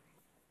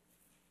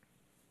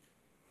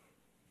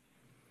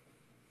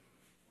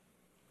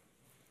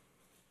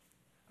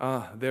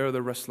 There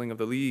the rustling of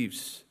the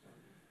leaves.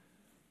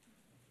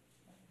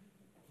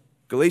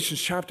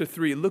 Galatians chapter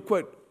 3. Look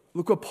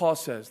what Paul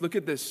says. Look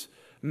at this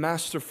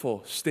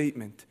masterful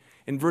statement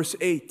in verse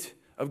 8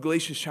 of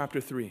Galatians chapter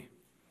 3.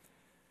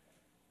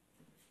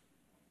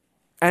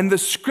 And the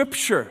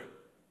Scripture,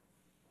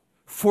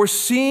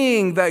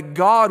 foreseeing that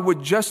God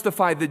would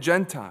justify the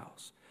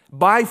Gentiles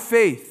by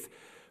faith,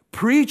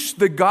 preached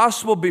the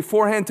gospel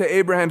beforehand to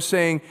Abraham,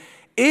 saying,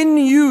 in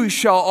you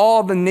shall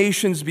all the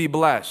nations be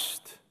blessed.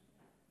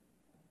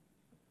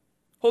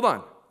 Hold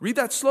on, read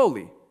that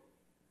slowly.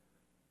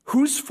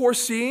 Who's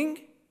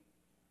foreseeing?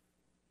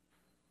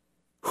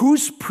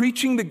 Who's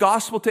preaching the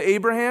gospel to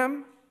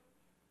Abraham?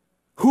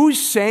 Who's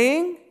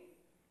saying?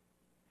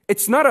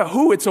 It's not a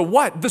who, it's a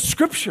what? The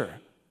Scripture.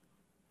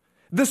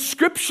 The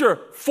Scripture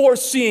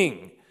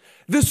foreseeing.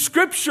 The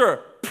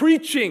Scripture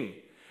preaching.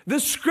 The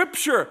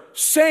Scripture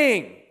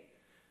saying.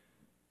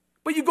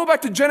 But you go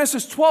back to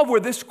Genesis 12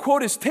 where this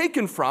quote is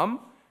taken from,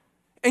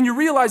 and you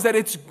realize that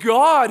it's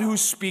God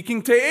who's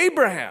speaking to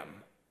Abraham.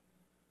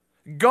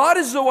 God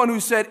is the one who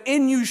said,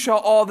 in you shall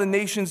all the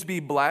nations be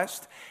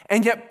blessed.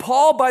 And yet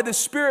Paul, by the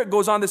Spirit,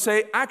 goes on to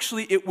say,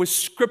 actually, it was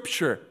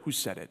Scripture who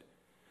said it.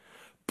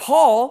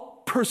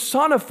 Paul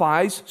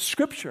personifies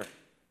Scripture.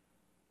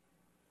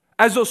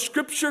 As though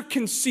Scripture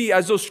can see,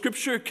 as though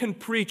Scripture can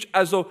preach,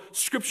 as though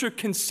Scripture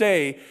can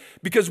say,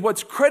 because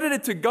what's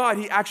credited to God,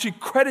 he actually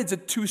credits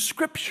it to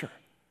Scripture.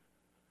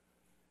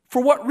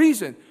 For what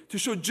reason? To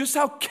show just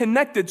how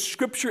connected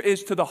Scripture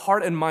is to the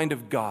heart and mind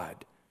of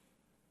God.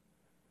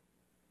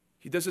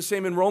 He does the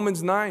same in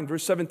Romans 9,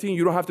 verse 17.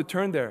 You don't have to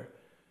turn there.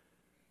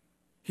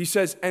 He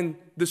says, and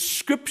the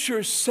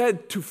Scripture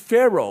said to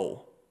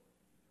Pharaoh,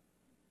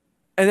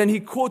 and then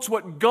he quotes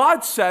what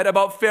God said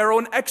about Pharaoh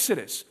in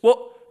Exodus.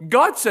 Well,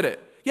 God said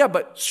it. Yeah,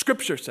 but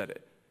Scripture said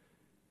it.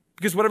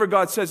 Because whatever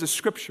God says is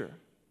Scripture.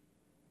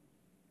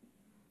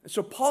 And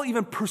so Paul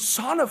even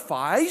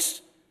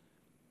personifies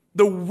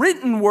the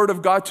written word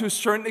of God to a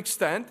certain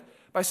extent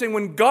by saying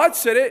when God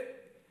said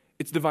it,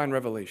 it's divine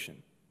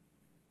revelation.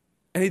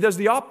 And he does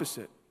the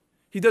opposite.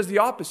 He does the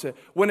opposite.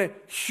 When a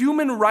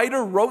human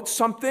writer wrote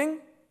something,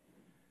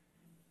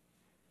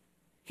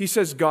 he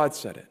says God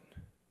said it.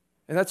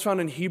 And that's found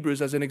in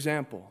Hebrews as an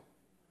example.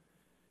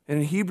 And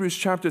in Hebrews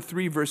chapter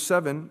 3, verse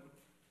 7,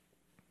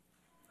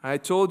 I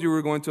told you we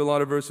were going to a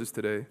lot of verses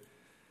today.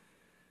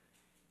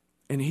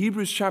 In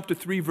Hebrews chapter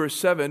 3, verse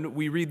 7,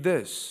 we read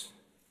this.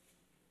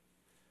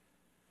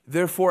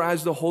 Therefore,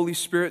 as the Holy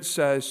Spirit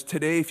says,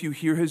 today if you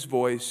hear His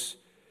voice,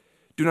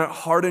 do not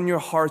harden your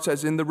hearts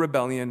as in the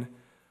rebellion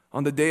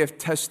on the day of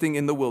testing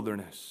in the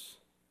wilderness.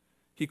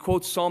 He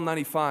quotes Psalm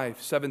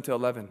 95, 7 to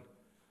 11.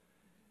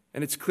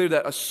 And it's clear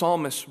that a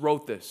psalmist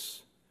wrote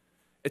this.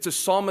 It's a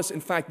psalmist,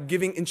 in fact,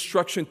 giving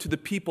instruction to the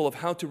people of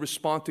how to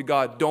respond to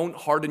God. Don't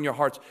harden your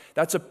hearts.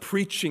 That's a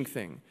preaching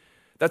thing.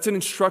 That's an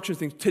instruction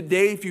thing.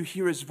 Today, if you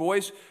hear His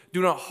voice,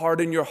 do not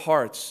harden your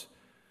hearts.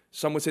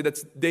 Some would say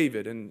that's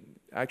David, and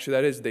actually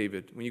that is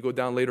David. When you go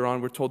down later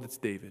on, we're told it's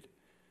David.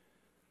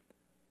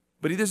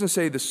 But he doesn't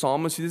say the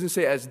psalmist. He doesn't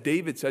say as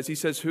David says. He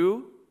says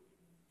who?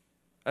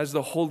 As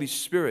the Holy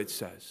Spirit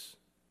says.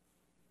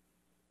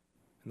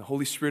 And the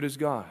Holy Spirit is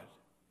God.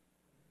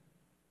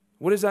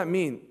 What does that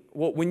mean?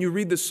 Well, when you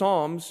read the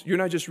Psalms, you're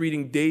not just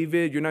reading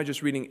David, you're not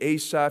just reading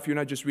Asaph, you're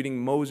not just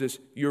reading Moses,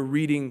 you're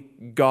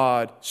reading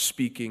God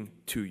speaking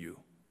to you.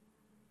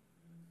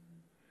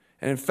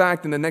 And in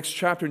fact, in the next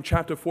chapter, in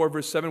chapter 4,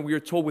 verse 7, we are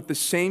told with the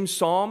same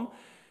psalm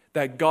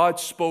that God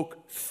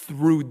spoke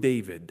through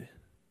David.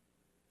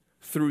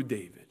 Through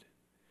David.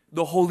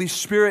 The Holy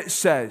Spirit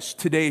says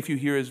today, if you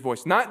hear his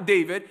voice, not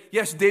David.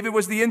 Yes, David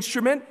was the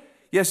instrument.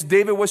 Yes,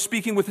 David was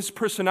speaking with his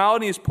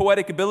personality, his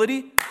poetic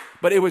ability,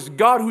 but it was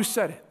God who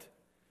said it.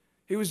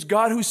 It was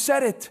God who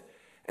said it.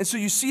 And so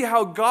you see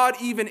how God,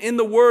 even in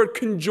the Word,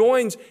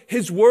 conjoins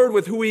his Word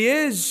with who he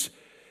is.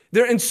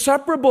 They're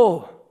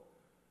inseparable.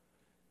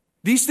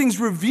 These things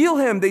reveal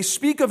him. They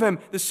speak of him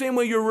the same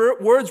way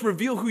your words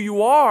reveal who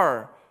you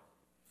are.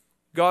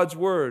 God's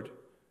Word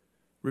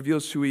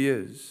reveals who he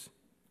is.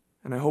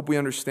 And I hope we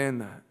understand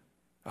that.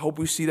 I hope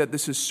we see that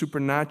this is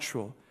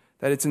supernatural,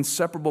 that it's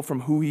inseparable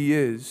from who he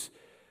is.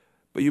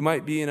 But you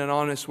might be in an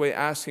honest way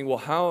asking, well,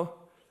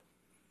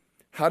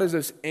 how does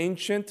this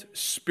ancient,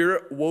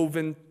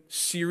 spirit-woven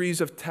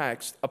series of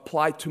texts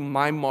apply to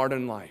my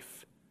modern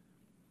life?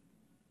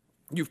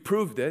 You've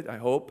proved it, I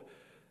hope.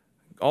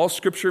 All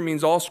Scripture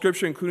means all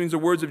Scripture, including the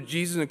words of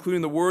Jesus,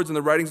 including the words and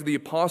the writings of the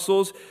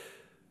apostles,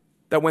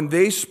 that when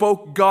they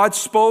spoke, God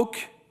spoke.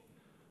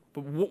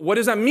 But what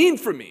does that mean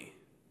for me?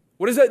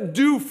 What does that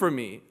do for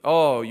me?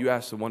 Oh, you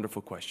asked a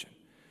wonderful question.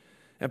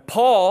 And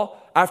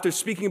Paul, after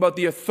speaking about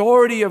the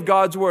authority of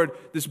God's Word,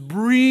 this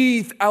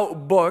breathed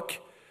out book,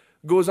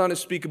 goes on to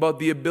speak about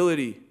the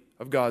ability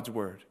of God's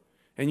Word.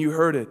 And you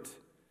heard it.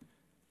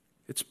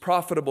 It's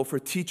profitable for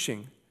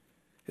teaching.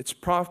 It's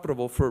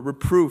profitable for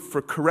reproof,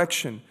 for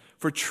correction,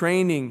 for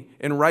training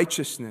in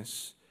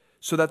righteousness,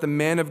 so that the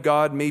man of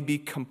God may be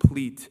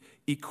complete,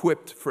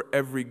 equipped for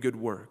every good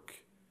work.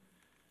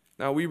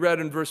 Now, we read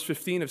in verse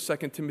 15 of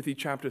 2 Timothy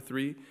chapter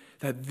 3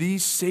 that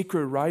these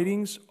sacred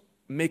writings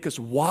make us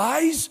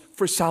wise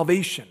for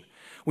salvation.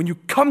 When you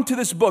come to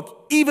this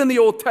book, even the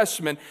Old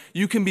Testament,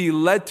 you can be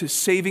led to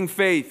saving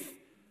faith.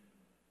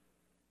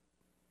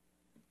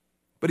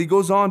 But he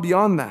goes on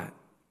beyond that.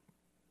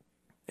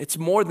 It's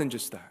more than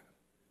just that.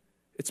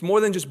 It's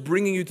more than just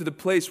bringing you to the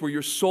place where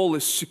your soul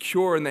is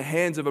secure in the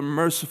hands of a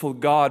merciful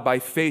God by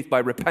faith, by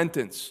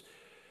repentance.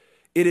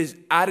 It is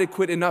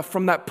adequate enough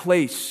from that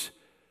place.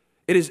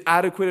 It is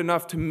adequate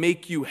enough to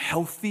make you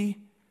healthy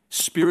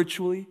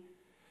spiritually,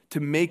 to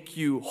make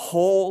you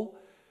whole,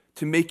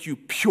 to make you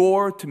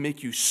pure, to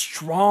make you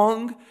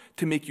strong,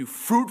 to make you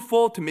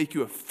fruitful, to make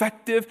you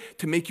effective,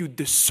 to make you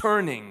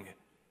discerning,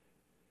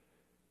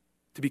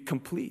 to be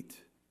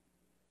complete.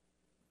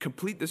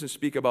 Complete doesn't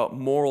speak about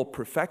moral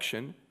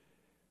perfection.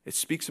 It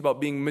speaks about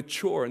being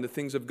mature in the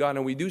things of God,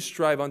 and we do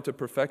strive unto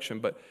perfection,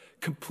 but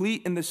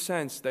complete in the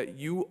sense that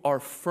you are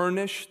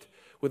furnished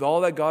with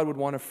all that God would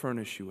want to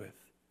furnish you with.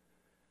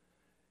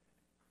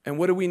 And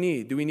what do we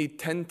need? Do we need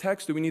 10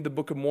 texts? Do we need the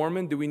Book of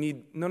Mormon? Do we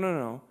need...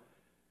 No.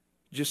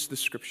 Just the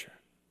Scripture.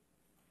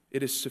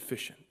 It is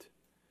sufficient.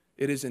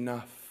 It is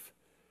enough.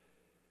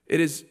 It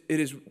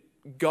is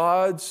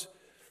God's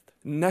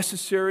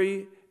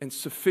necessary and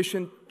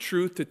sufficient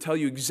truth to tell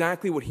you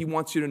exactly what he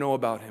wants you to know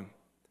about him.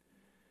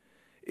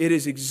 It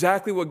is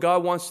exactly what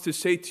God wants to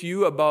say to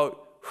you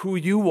about who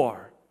you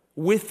are,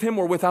 with him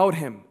or without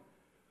him,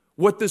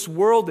 what this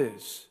world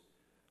is,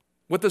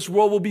 what this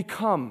world will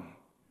become.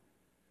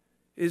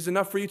 It is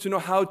enough for you to know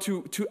how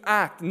to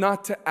act,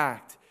 not to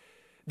act.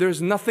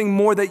 There's nothing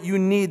more that you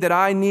need, that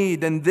I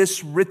need, than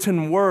this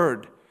written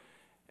word.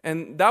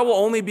 And that will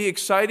only be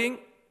exciting,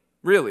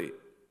 really,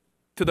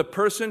 to the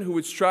person who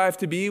would strive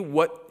to be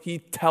what he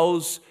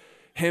tells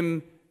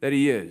him that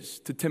he is,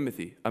 to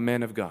Timothy, a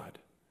man of God.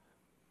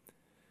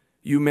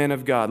 You man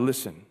of God,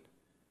 listen.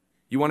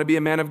 You want to be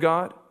a man of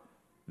God?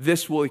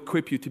 This will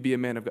equip you to be a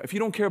man of God. If you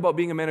don't care about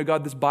being a man of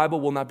God, this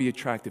Bible will not be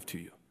attractive to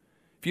you.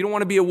 If you don't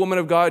want to be a woman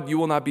of God, you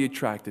will not be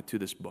attracted to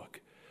this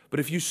book. But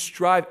if you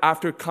strive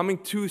after coming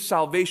to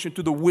salvation,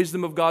 to the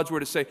wisdom of God's word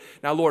to say,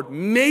 now Lord,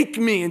 make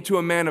me into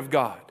a man of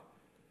God,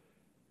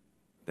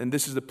 then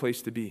this is the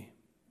place to be.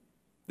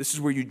 This is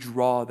where you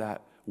draw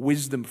that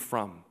wisdom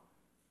from.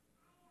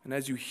 And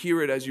as you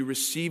hear it, as you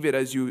receive it,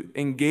 as you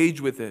engage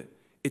with it,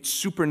 it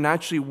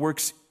supernaturally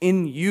works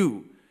in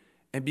you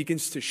and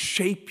begins to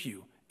shape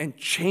you and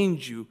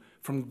change you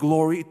from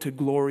glory to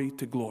glory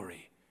to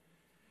glory.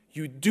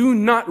 You do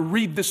not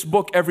read this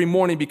book every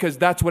morning because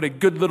that's what a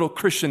good little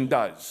Christian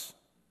does.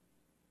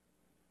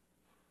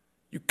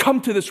 You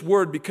come to this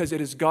word because it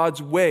is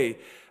God's way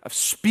of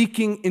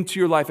speaking into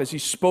your life as he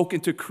spoke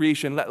into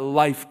creation. Let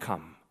life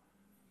come.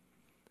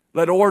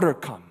 Let order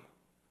come.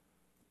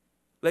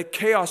 Let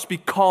chaos be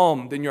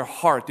calmed in your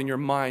heart, in your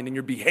mind, in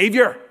your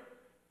behavior.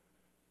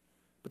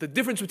 But the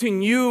difference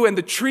between you and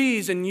the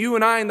trees and you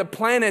and I and the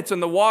planets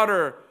and the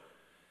water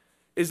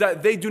is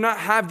that they do not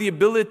have the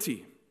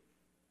ability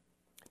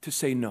to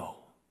say no.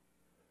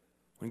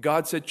 When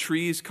God said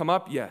trees come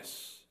up,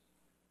 yes.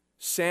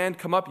 Sand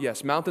come up,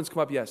 yes. Mountains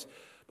come up, yes.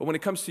 But when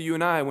it comes to you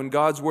and I, when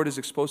God's word is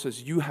exposed to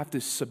us, you have to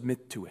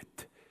submit to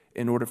it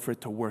in order for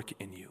it to work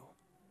in you.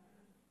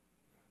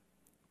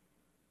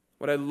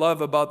 What I love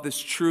about this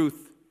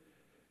truth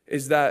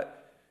is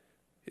that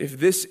if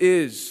this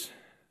is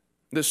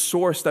the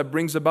source that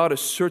brings about a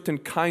certain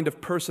kind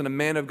of person, a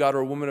man of God or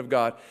a woman of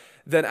God,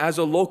 then as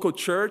a local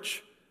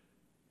church,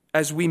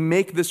 as we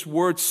make this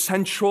word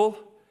central,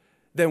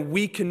 then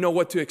we can know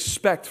what to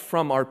expect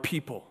from our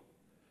people.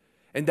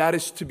 And that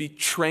is to be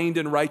trained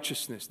in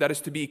righteousness. That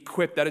is to be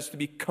equipped. That is to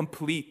be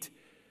complete.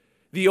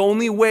 The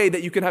only way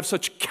that you can have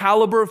such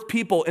caliber of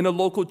people in a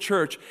local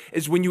church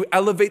is when you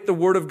elevate the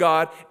Word of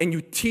God and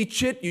you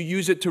teach it, you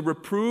use it to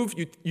reprove,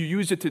 you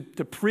use it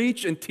to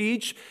preach and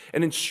teach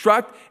and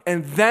instruct,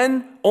 and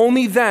then,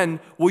 only then,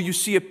 will you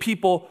see a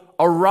people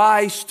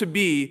arise to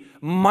be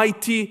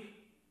mighty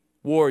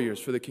warriors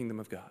for the kingdom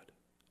of God.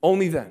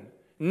 Only then.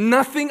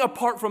 Nothing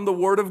apart from the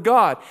Word of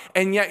God.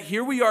 And yet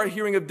here we are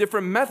hearing of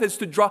different methods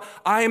to draw.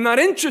 I am not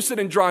interested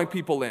in drawing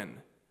people in.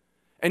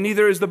 And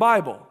neither is the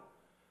Bible.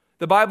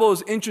 The Bible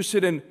is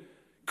interested in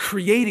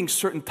creating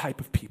certain type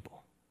of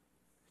people.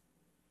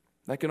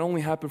 That can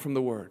only happen from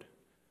the Word.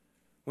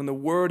 When the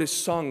Word is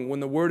sung, when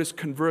the Word is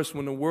conversed,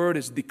 when the Word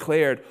is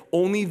declared,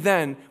 only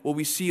then will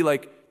we see,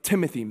 like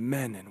Timothy,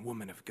 men and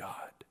women of God.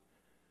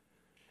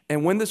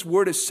 And when this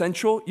Word is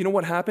central, you know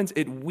what happens?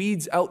 It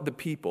weeds out the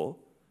people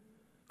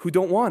who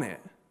don't want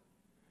it.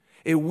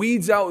 It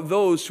weeds out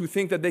those who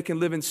think that they can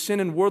live in sin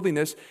and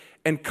worldliness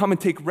and come and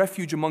take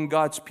refuge among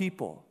God's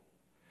people.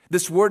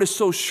 This word is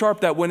so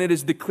sharp that when it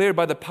is declared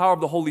by the power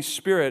of the Holy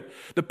Spirit,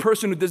 the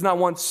person who does not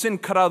want sin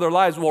cut out of their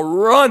lives will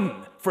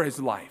run for his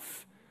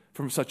life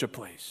from such a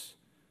place.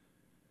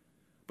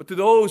 But to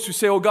those who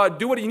say, oh God,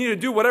 do what you need to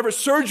do, whatever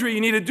surgery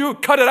you need to do,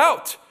 cut it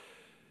out.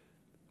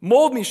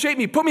 Mold me, shape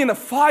me, put me in the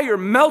fire,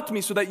 melt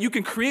me so that you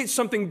can create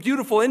something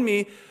beautiful in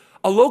me.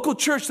 A local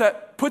church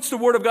that puts the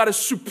Word of God as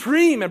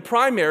supreme and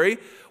primary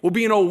will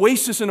be an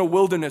oasis in a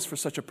wilderness for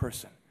such a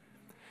person.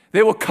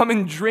 They will come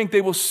and drink,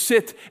 they will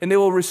sit, and they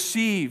will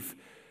receive,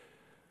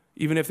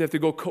 even if they have to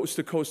go coast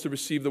to coast to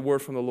receive the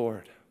Word from the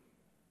Lord.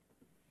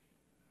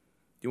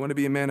 You want to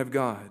be a man of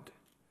God?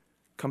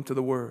 Come to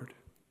the Word.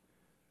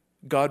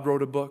 God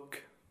wrote a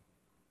book.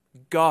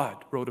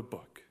 God wrote a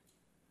book.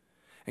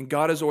 And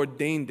God has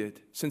ordained it,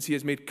 since He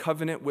has made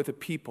covenant with a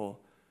people,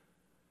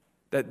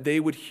 that they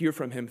would hear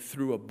from Him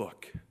through a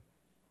book.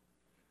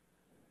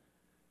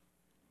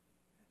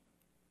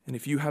 And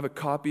if you have a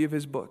copy of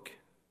His book,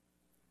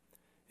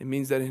 it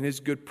means that in His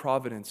good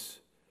providence,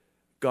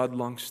 God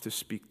longs to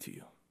speak to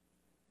you.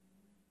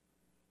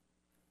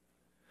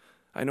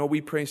 I know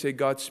we pray and say,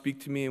 God, speak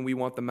to me, and we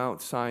want the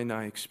Mount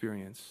Sinai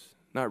experience,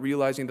 not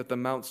realizing that the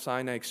Mount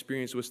Sinai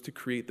experience was to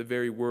create the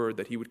very word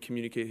that He would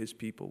communicate His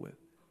people with.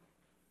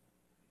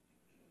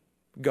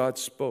 God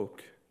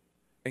spoke,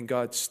 and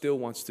God still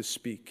wants to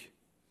speak.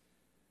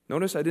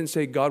 Notice I didn't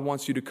say God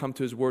wants you to come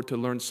to His Word to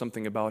learn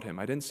something about Him.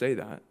 I didn't say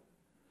that.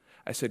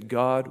 I said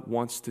God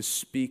wants to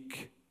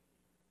speak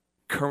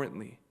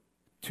currently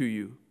to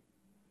you.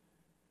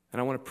 And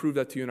I want to prove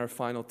that to you in our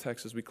final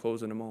text as we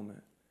close in a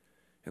moment.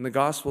 In the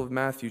Gospel of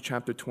Matthew,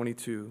 chapter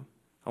 22,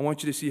 I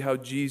want you to see how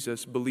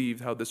Jesus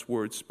believed how this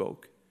Word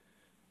spoke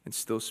and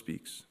still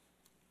speaks.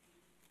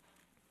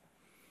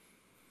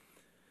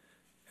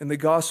 In the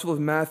Gospel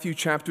of Matthew,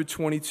 chapter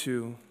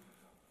 22,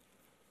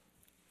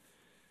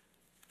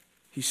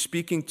 He's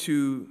speaking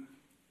to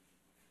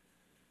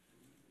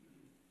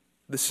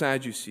the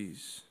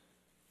Sadducees.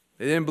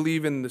 They didn't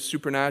believe in the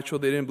supernatural.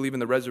 They didn't believe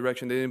in the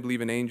resurrection. They didn't believe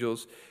in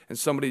angels. And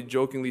somebody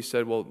jokingly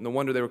said, well, no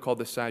wonder they were called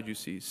the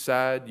Sadducees.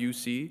 Sad, you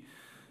see.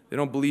 They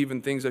don't believe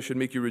in things that should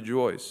make you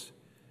rejoice.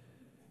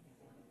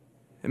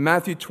 In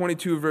Matthew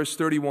 22, verse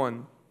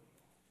 31,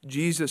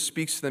 Jesus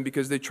speaks to them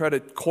because they try to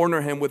corner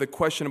Him with a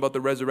question about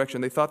the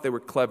resurrection. They thought they were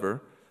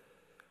clever.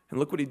 And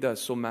look what He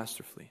does so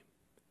masterfully.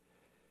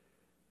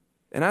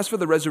 And as for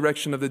the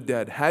resurrection of the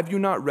dead, have you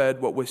not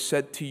read what was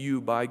said to you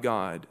by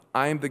God?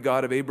 I am the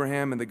God of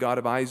Abraham and the God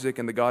of Isaac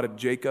and the God of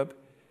Jacob.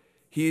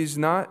 He is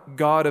not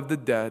God of the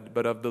dead,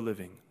 but of the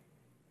living.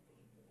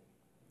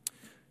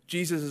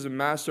 Jesus, as a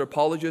master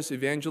apologist,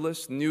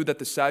 evangelist, knew that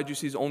the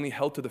Sadducees only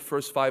held to the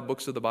first 5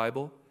 books of the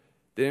Bible.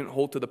 They didn't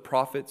hold to the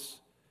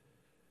prophets.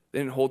 They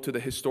didn't hold to the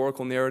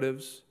historical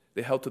narratives.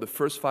 They held to the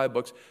first 5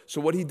 books.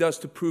 So what He does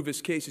to prove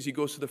His case is He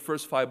goes to the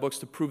first 5 books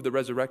to prove the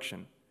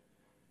resurrection.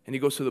 And He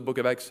goes to the book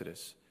of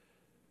Exodus.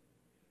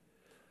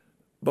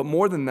 But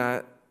more than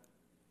that,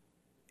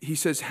 He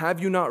says, have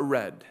you not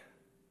read?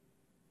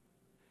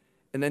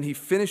 And then He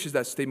finishes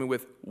that statement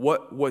with,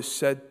 what was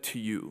said to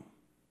you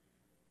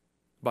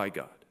by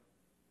God?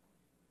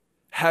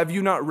 Have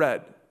you not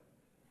read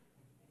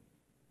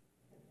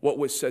what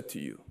was said to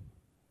you?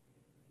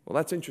 Well,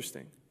 that's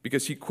interesting,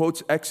 because He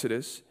quotes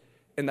Exodus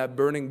in that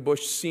burning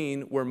bush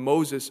scene where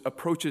Moses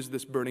approaches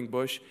this burning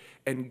bush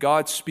and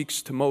God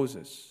speaks to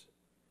Moses.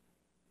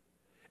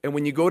 And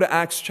when you go to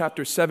Acts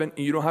chapter 7,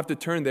 and you don't have to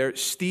turn there,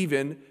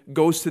 Stephen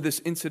goes to this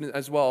incident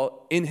as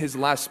well in his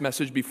last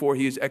message before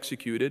he is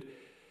executed.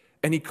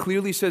 And he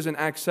clearly says in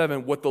Acts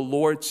 7 what the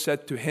Lord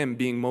said to him,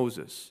 being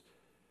Moses.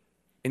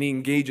 And he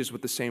engages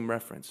with the same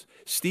reference.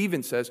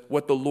 Stephen says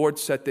what the Lord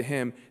said to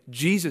him.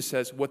 Jesus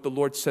says what the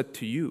Lord said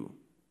to you.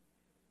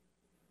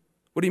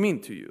 What do you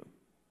mean to you?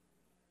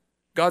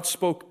 God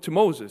spoke to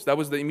Moses. That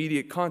was the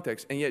immediate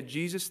context. And yet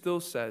Jesus still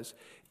says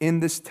in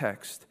this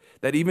text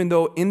That even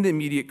though in the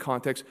immediate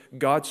context,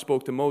 God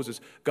spoke to Moses,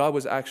 God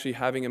was actually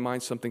having in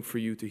mind something for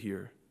you to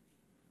hear.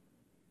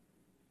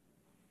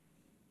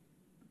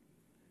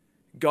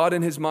 God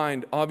in his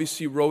mind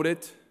obviously wrote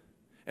it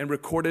and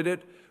recorded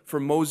it for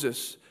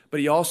Moses, but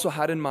he also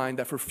had in mind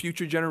that for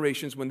future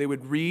generations, when they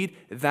would read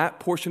that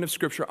portion of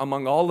Scripture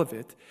among all of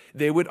it,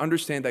 they would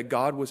understand that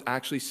God was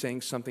actually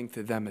saying something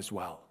to them as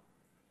well.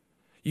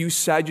 You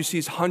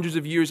Sadducees, hundreds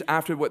of years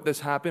after where this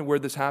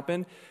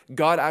happened,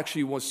 God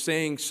actually was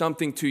saying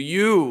something to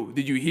you.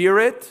 Did you hear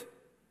it?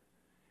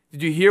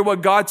 Did you hear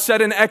what God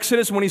said in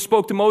Exodus when he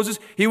spoke to Moses?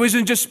 He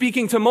wasn't just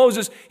speaking to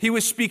Moses, he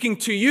was speaking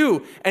to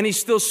you. And he's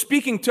still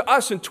speaking to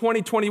us in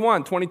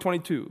 2021,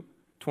 2022,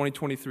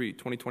 2023,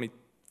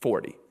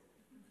 2040.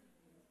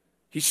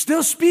 He's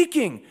still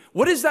speaking.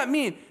 What does that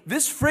mean?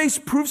 This phrase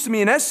proves to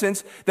me in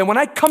essence that when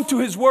I come to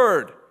his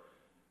word,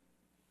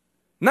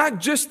 not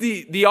just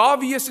the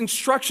obvious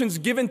instructions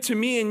given to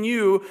me and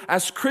you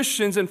as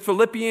Christians in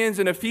Philippians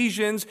and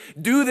Ephesians,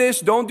 do this,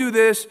 don't do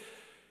this.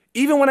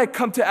 Even when I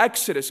come to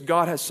Exodus,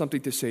 God has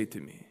something to say to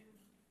me.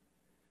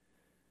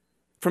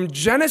 From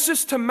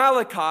Genesis to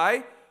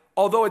Malachi,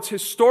 although it's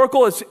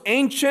historical, it's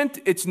ancient,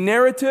 it's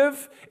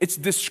narrative, it's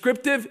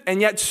descriptive,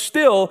 and yet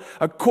still,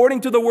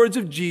 according to the words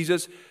of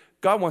Jesus,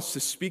 God wants to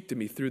speak to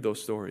me through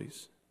those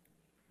stories.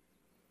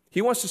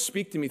 He wants to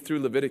speak to me through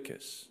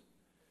Leviticus.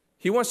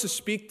 He wants to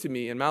speak to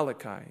me in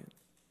Malachi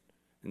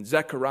and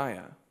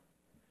Zechariah.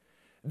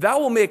 That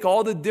will make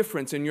all the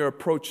difference in your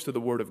approach to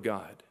the Word of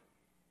God.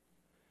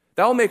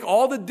 That will make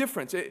all the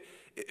difference. It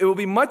will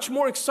be much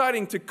more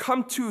exciting to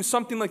come to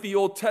something like the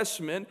Old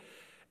Testament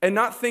and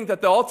not think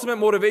that the ultimate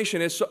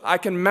motivation is so I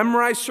can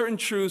memorize certain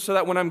truths so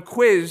that when I'm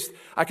quizzed,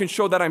 I can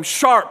show that I'm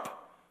sharp.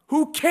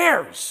 Who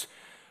cares?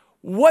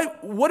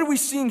 What are we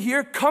seeing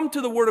here? Come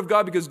to the Word of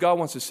God because God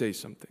wants to say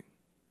something.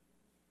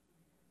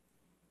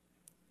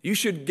 You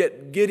should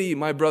get giddy,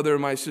 my brother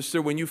and my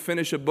sister, when you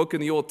finish a book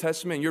in the Old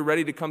Testament and you're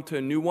ready to come to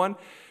a new one.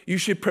 You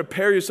should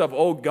prepare yourself,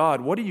 oh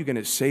God, what are you going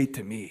to say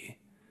to me?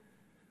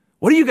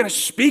 What are you going to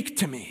speak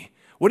to me?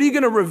 What are you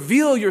going to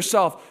reveal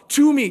yourself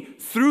to me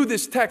through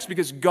this text?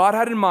 Because God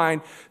had in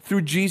mind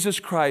through Jesus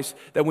Christ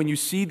that when you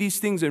see these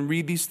things and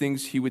read these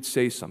things, he would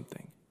say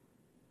something.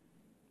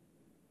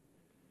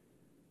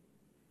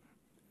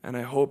 And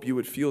I hope you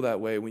would feel that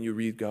way when you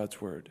read God's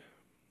word.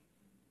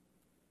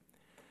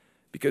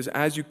 Because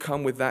as you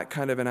come with that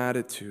kind of an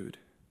attitude,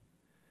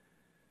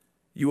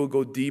 you will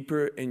go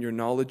deeper in your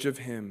knowledge of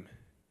him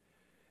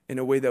in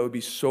a way that would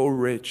be so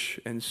rich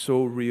and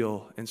so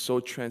real and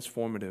so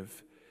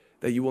transformative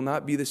that you will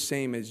not be the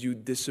same as you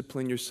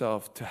discipline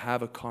yourself to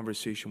have a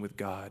conversation with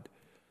God.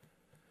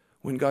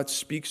 When God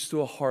speaks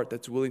to a heart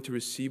that's willing to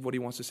receive what he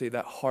wants to say,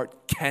 that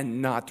heart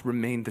cannot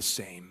remain the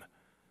same.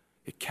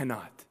 It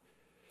cannot.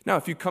 Now,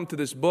 if you come to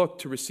this book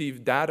to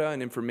receive data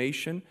and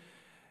information,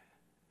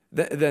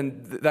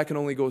 then that can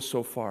only go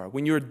so far.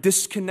 When you're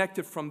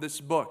disconnected from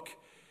this book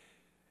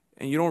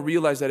and you don't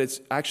realize that it's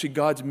actually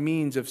God's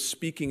means of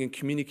speaking and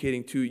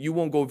communicating to you, you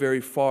won't go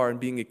very far in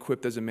being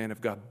equipped as a man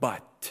of God.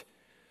 But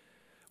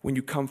when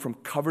you come from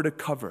cover to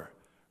cover,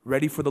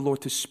 ready for the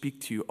Lord to speak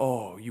to you,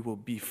 oh, you will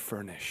be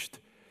furnished.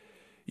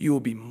 You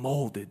will be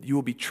molded. You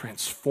will be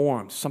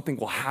transformed. Something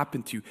will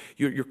happen to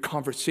you. Your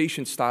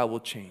conversation style will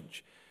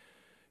change.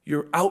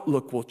 Your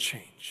outlook will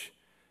change.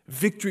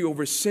 Victory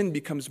over sin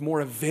becomes more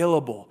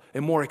available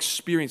and more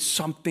experienced.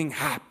 Something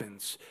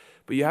happens.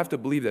 But you have to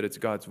believe that it's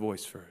God's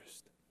voice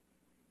first.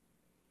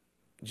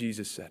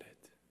 Jesus said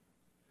it.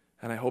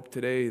 And I hope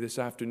today, this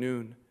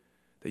afternoon,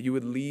 that you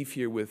would leave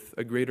here with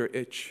a greater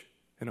itch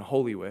in a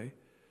holy way,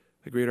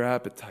 a greater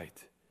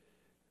appetite.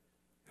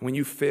 And when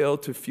you fail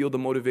to feel the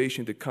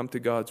motivation to come to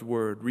God's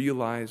word,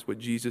 realize what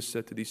Jesus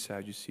said to these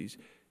Sadducees.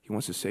 He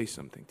wants to say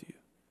something to you.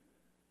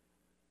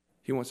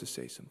 He wants to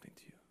say something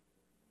to you.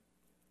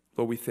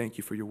 Lord, we thank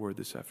you for your word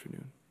this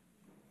afternoon.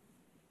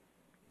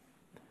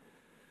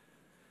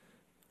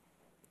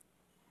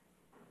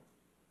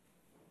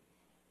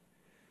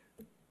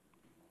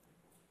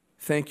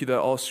 Thank you that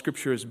all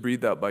Scripture is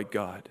breathed out by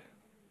God.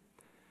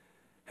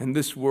 And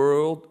this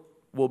world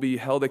will be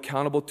held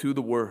accountable to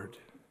the Word.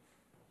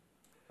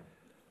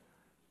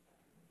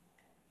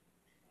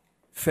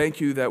 Thank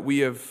you that we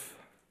have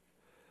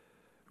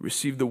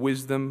received the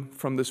wisdom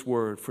from this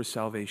Word for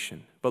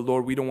salvation. But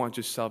Lord, we don't want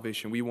just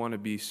salvation. We want to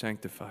be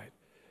sanctified.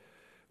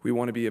 We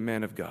want to be a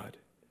man of God,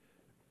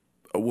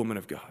 a woman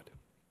of God.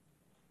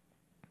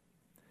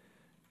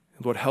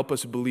 Lord, help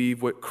us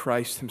believe what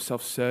Christ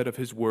himself said of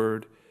his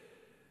Word,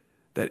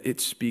 that it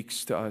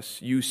speaks to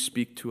us. You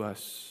speak to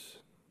us.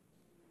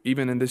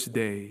 Even in this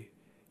day,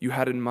 you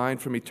had in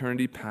mind from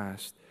eternity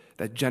past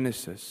that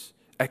Genesis,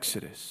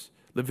 Exodus,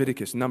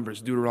 Leviticus,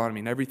 Numbers, Deuteronomy,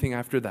 and everything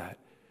after that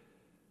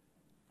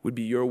would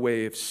be your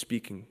way of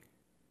speaking,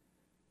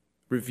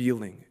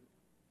 revealing,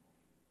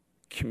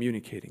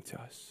 communicating to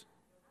us.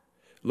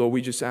 Lord,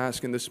 we just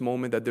ask in this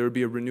moment that there would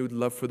be a renewed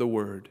love for the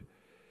Word.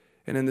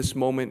 And in this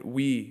moment,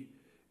 we,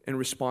 in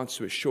response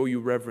to it, show you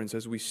reverence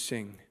as we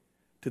sing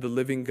to the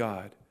living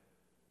God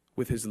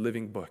with his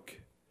living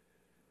book.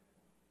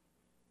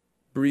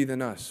 Breathe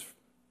in us,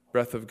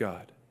 breath of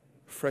God,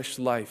 fresh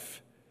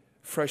life,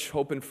 fresh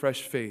hope and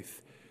fresh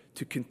faith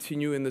to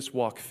continue in this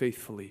walk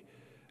faithfully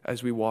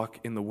as we walk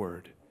in the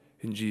Word.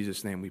 In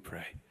Jesus' name we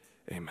pray.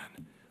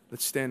 Amen.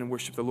 Let's stand and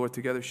worship the Lord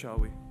together, shall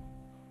we?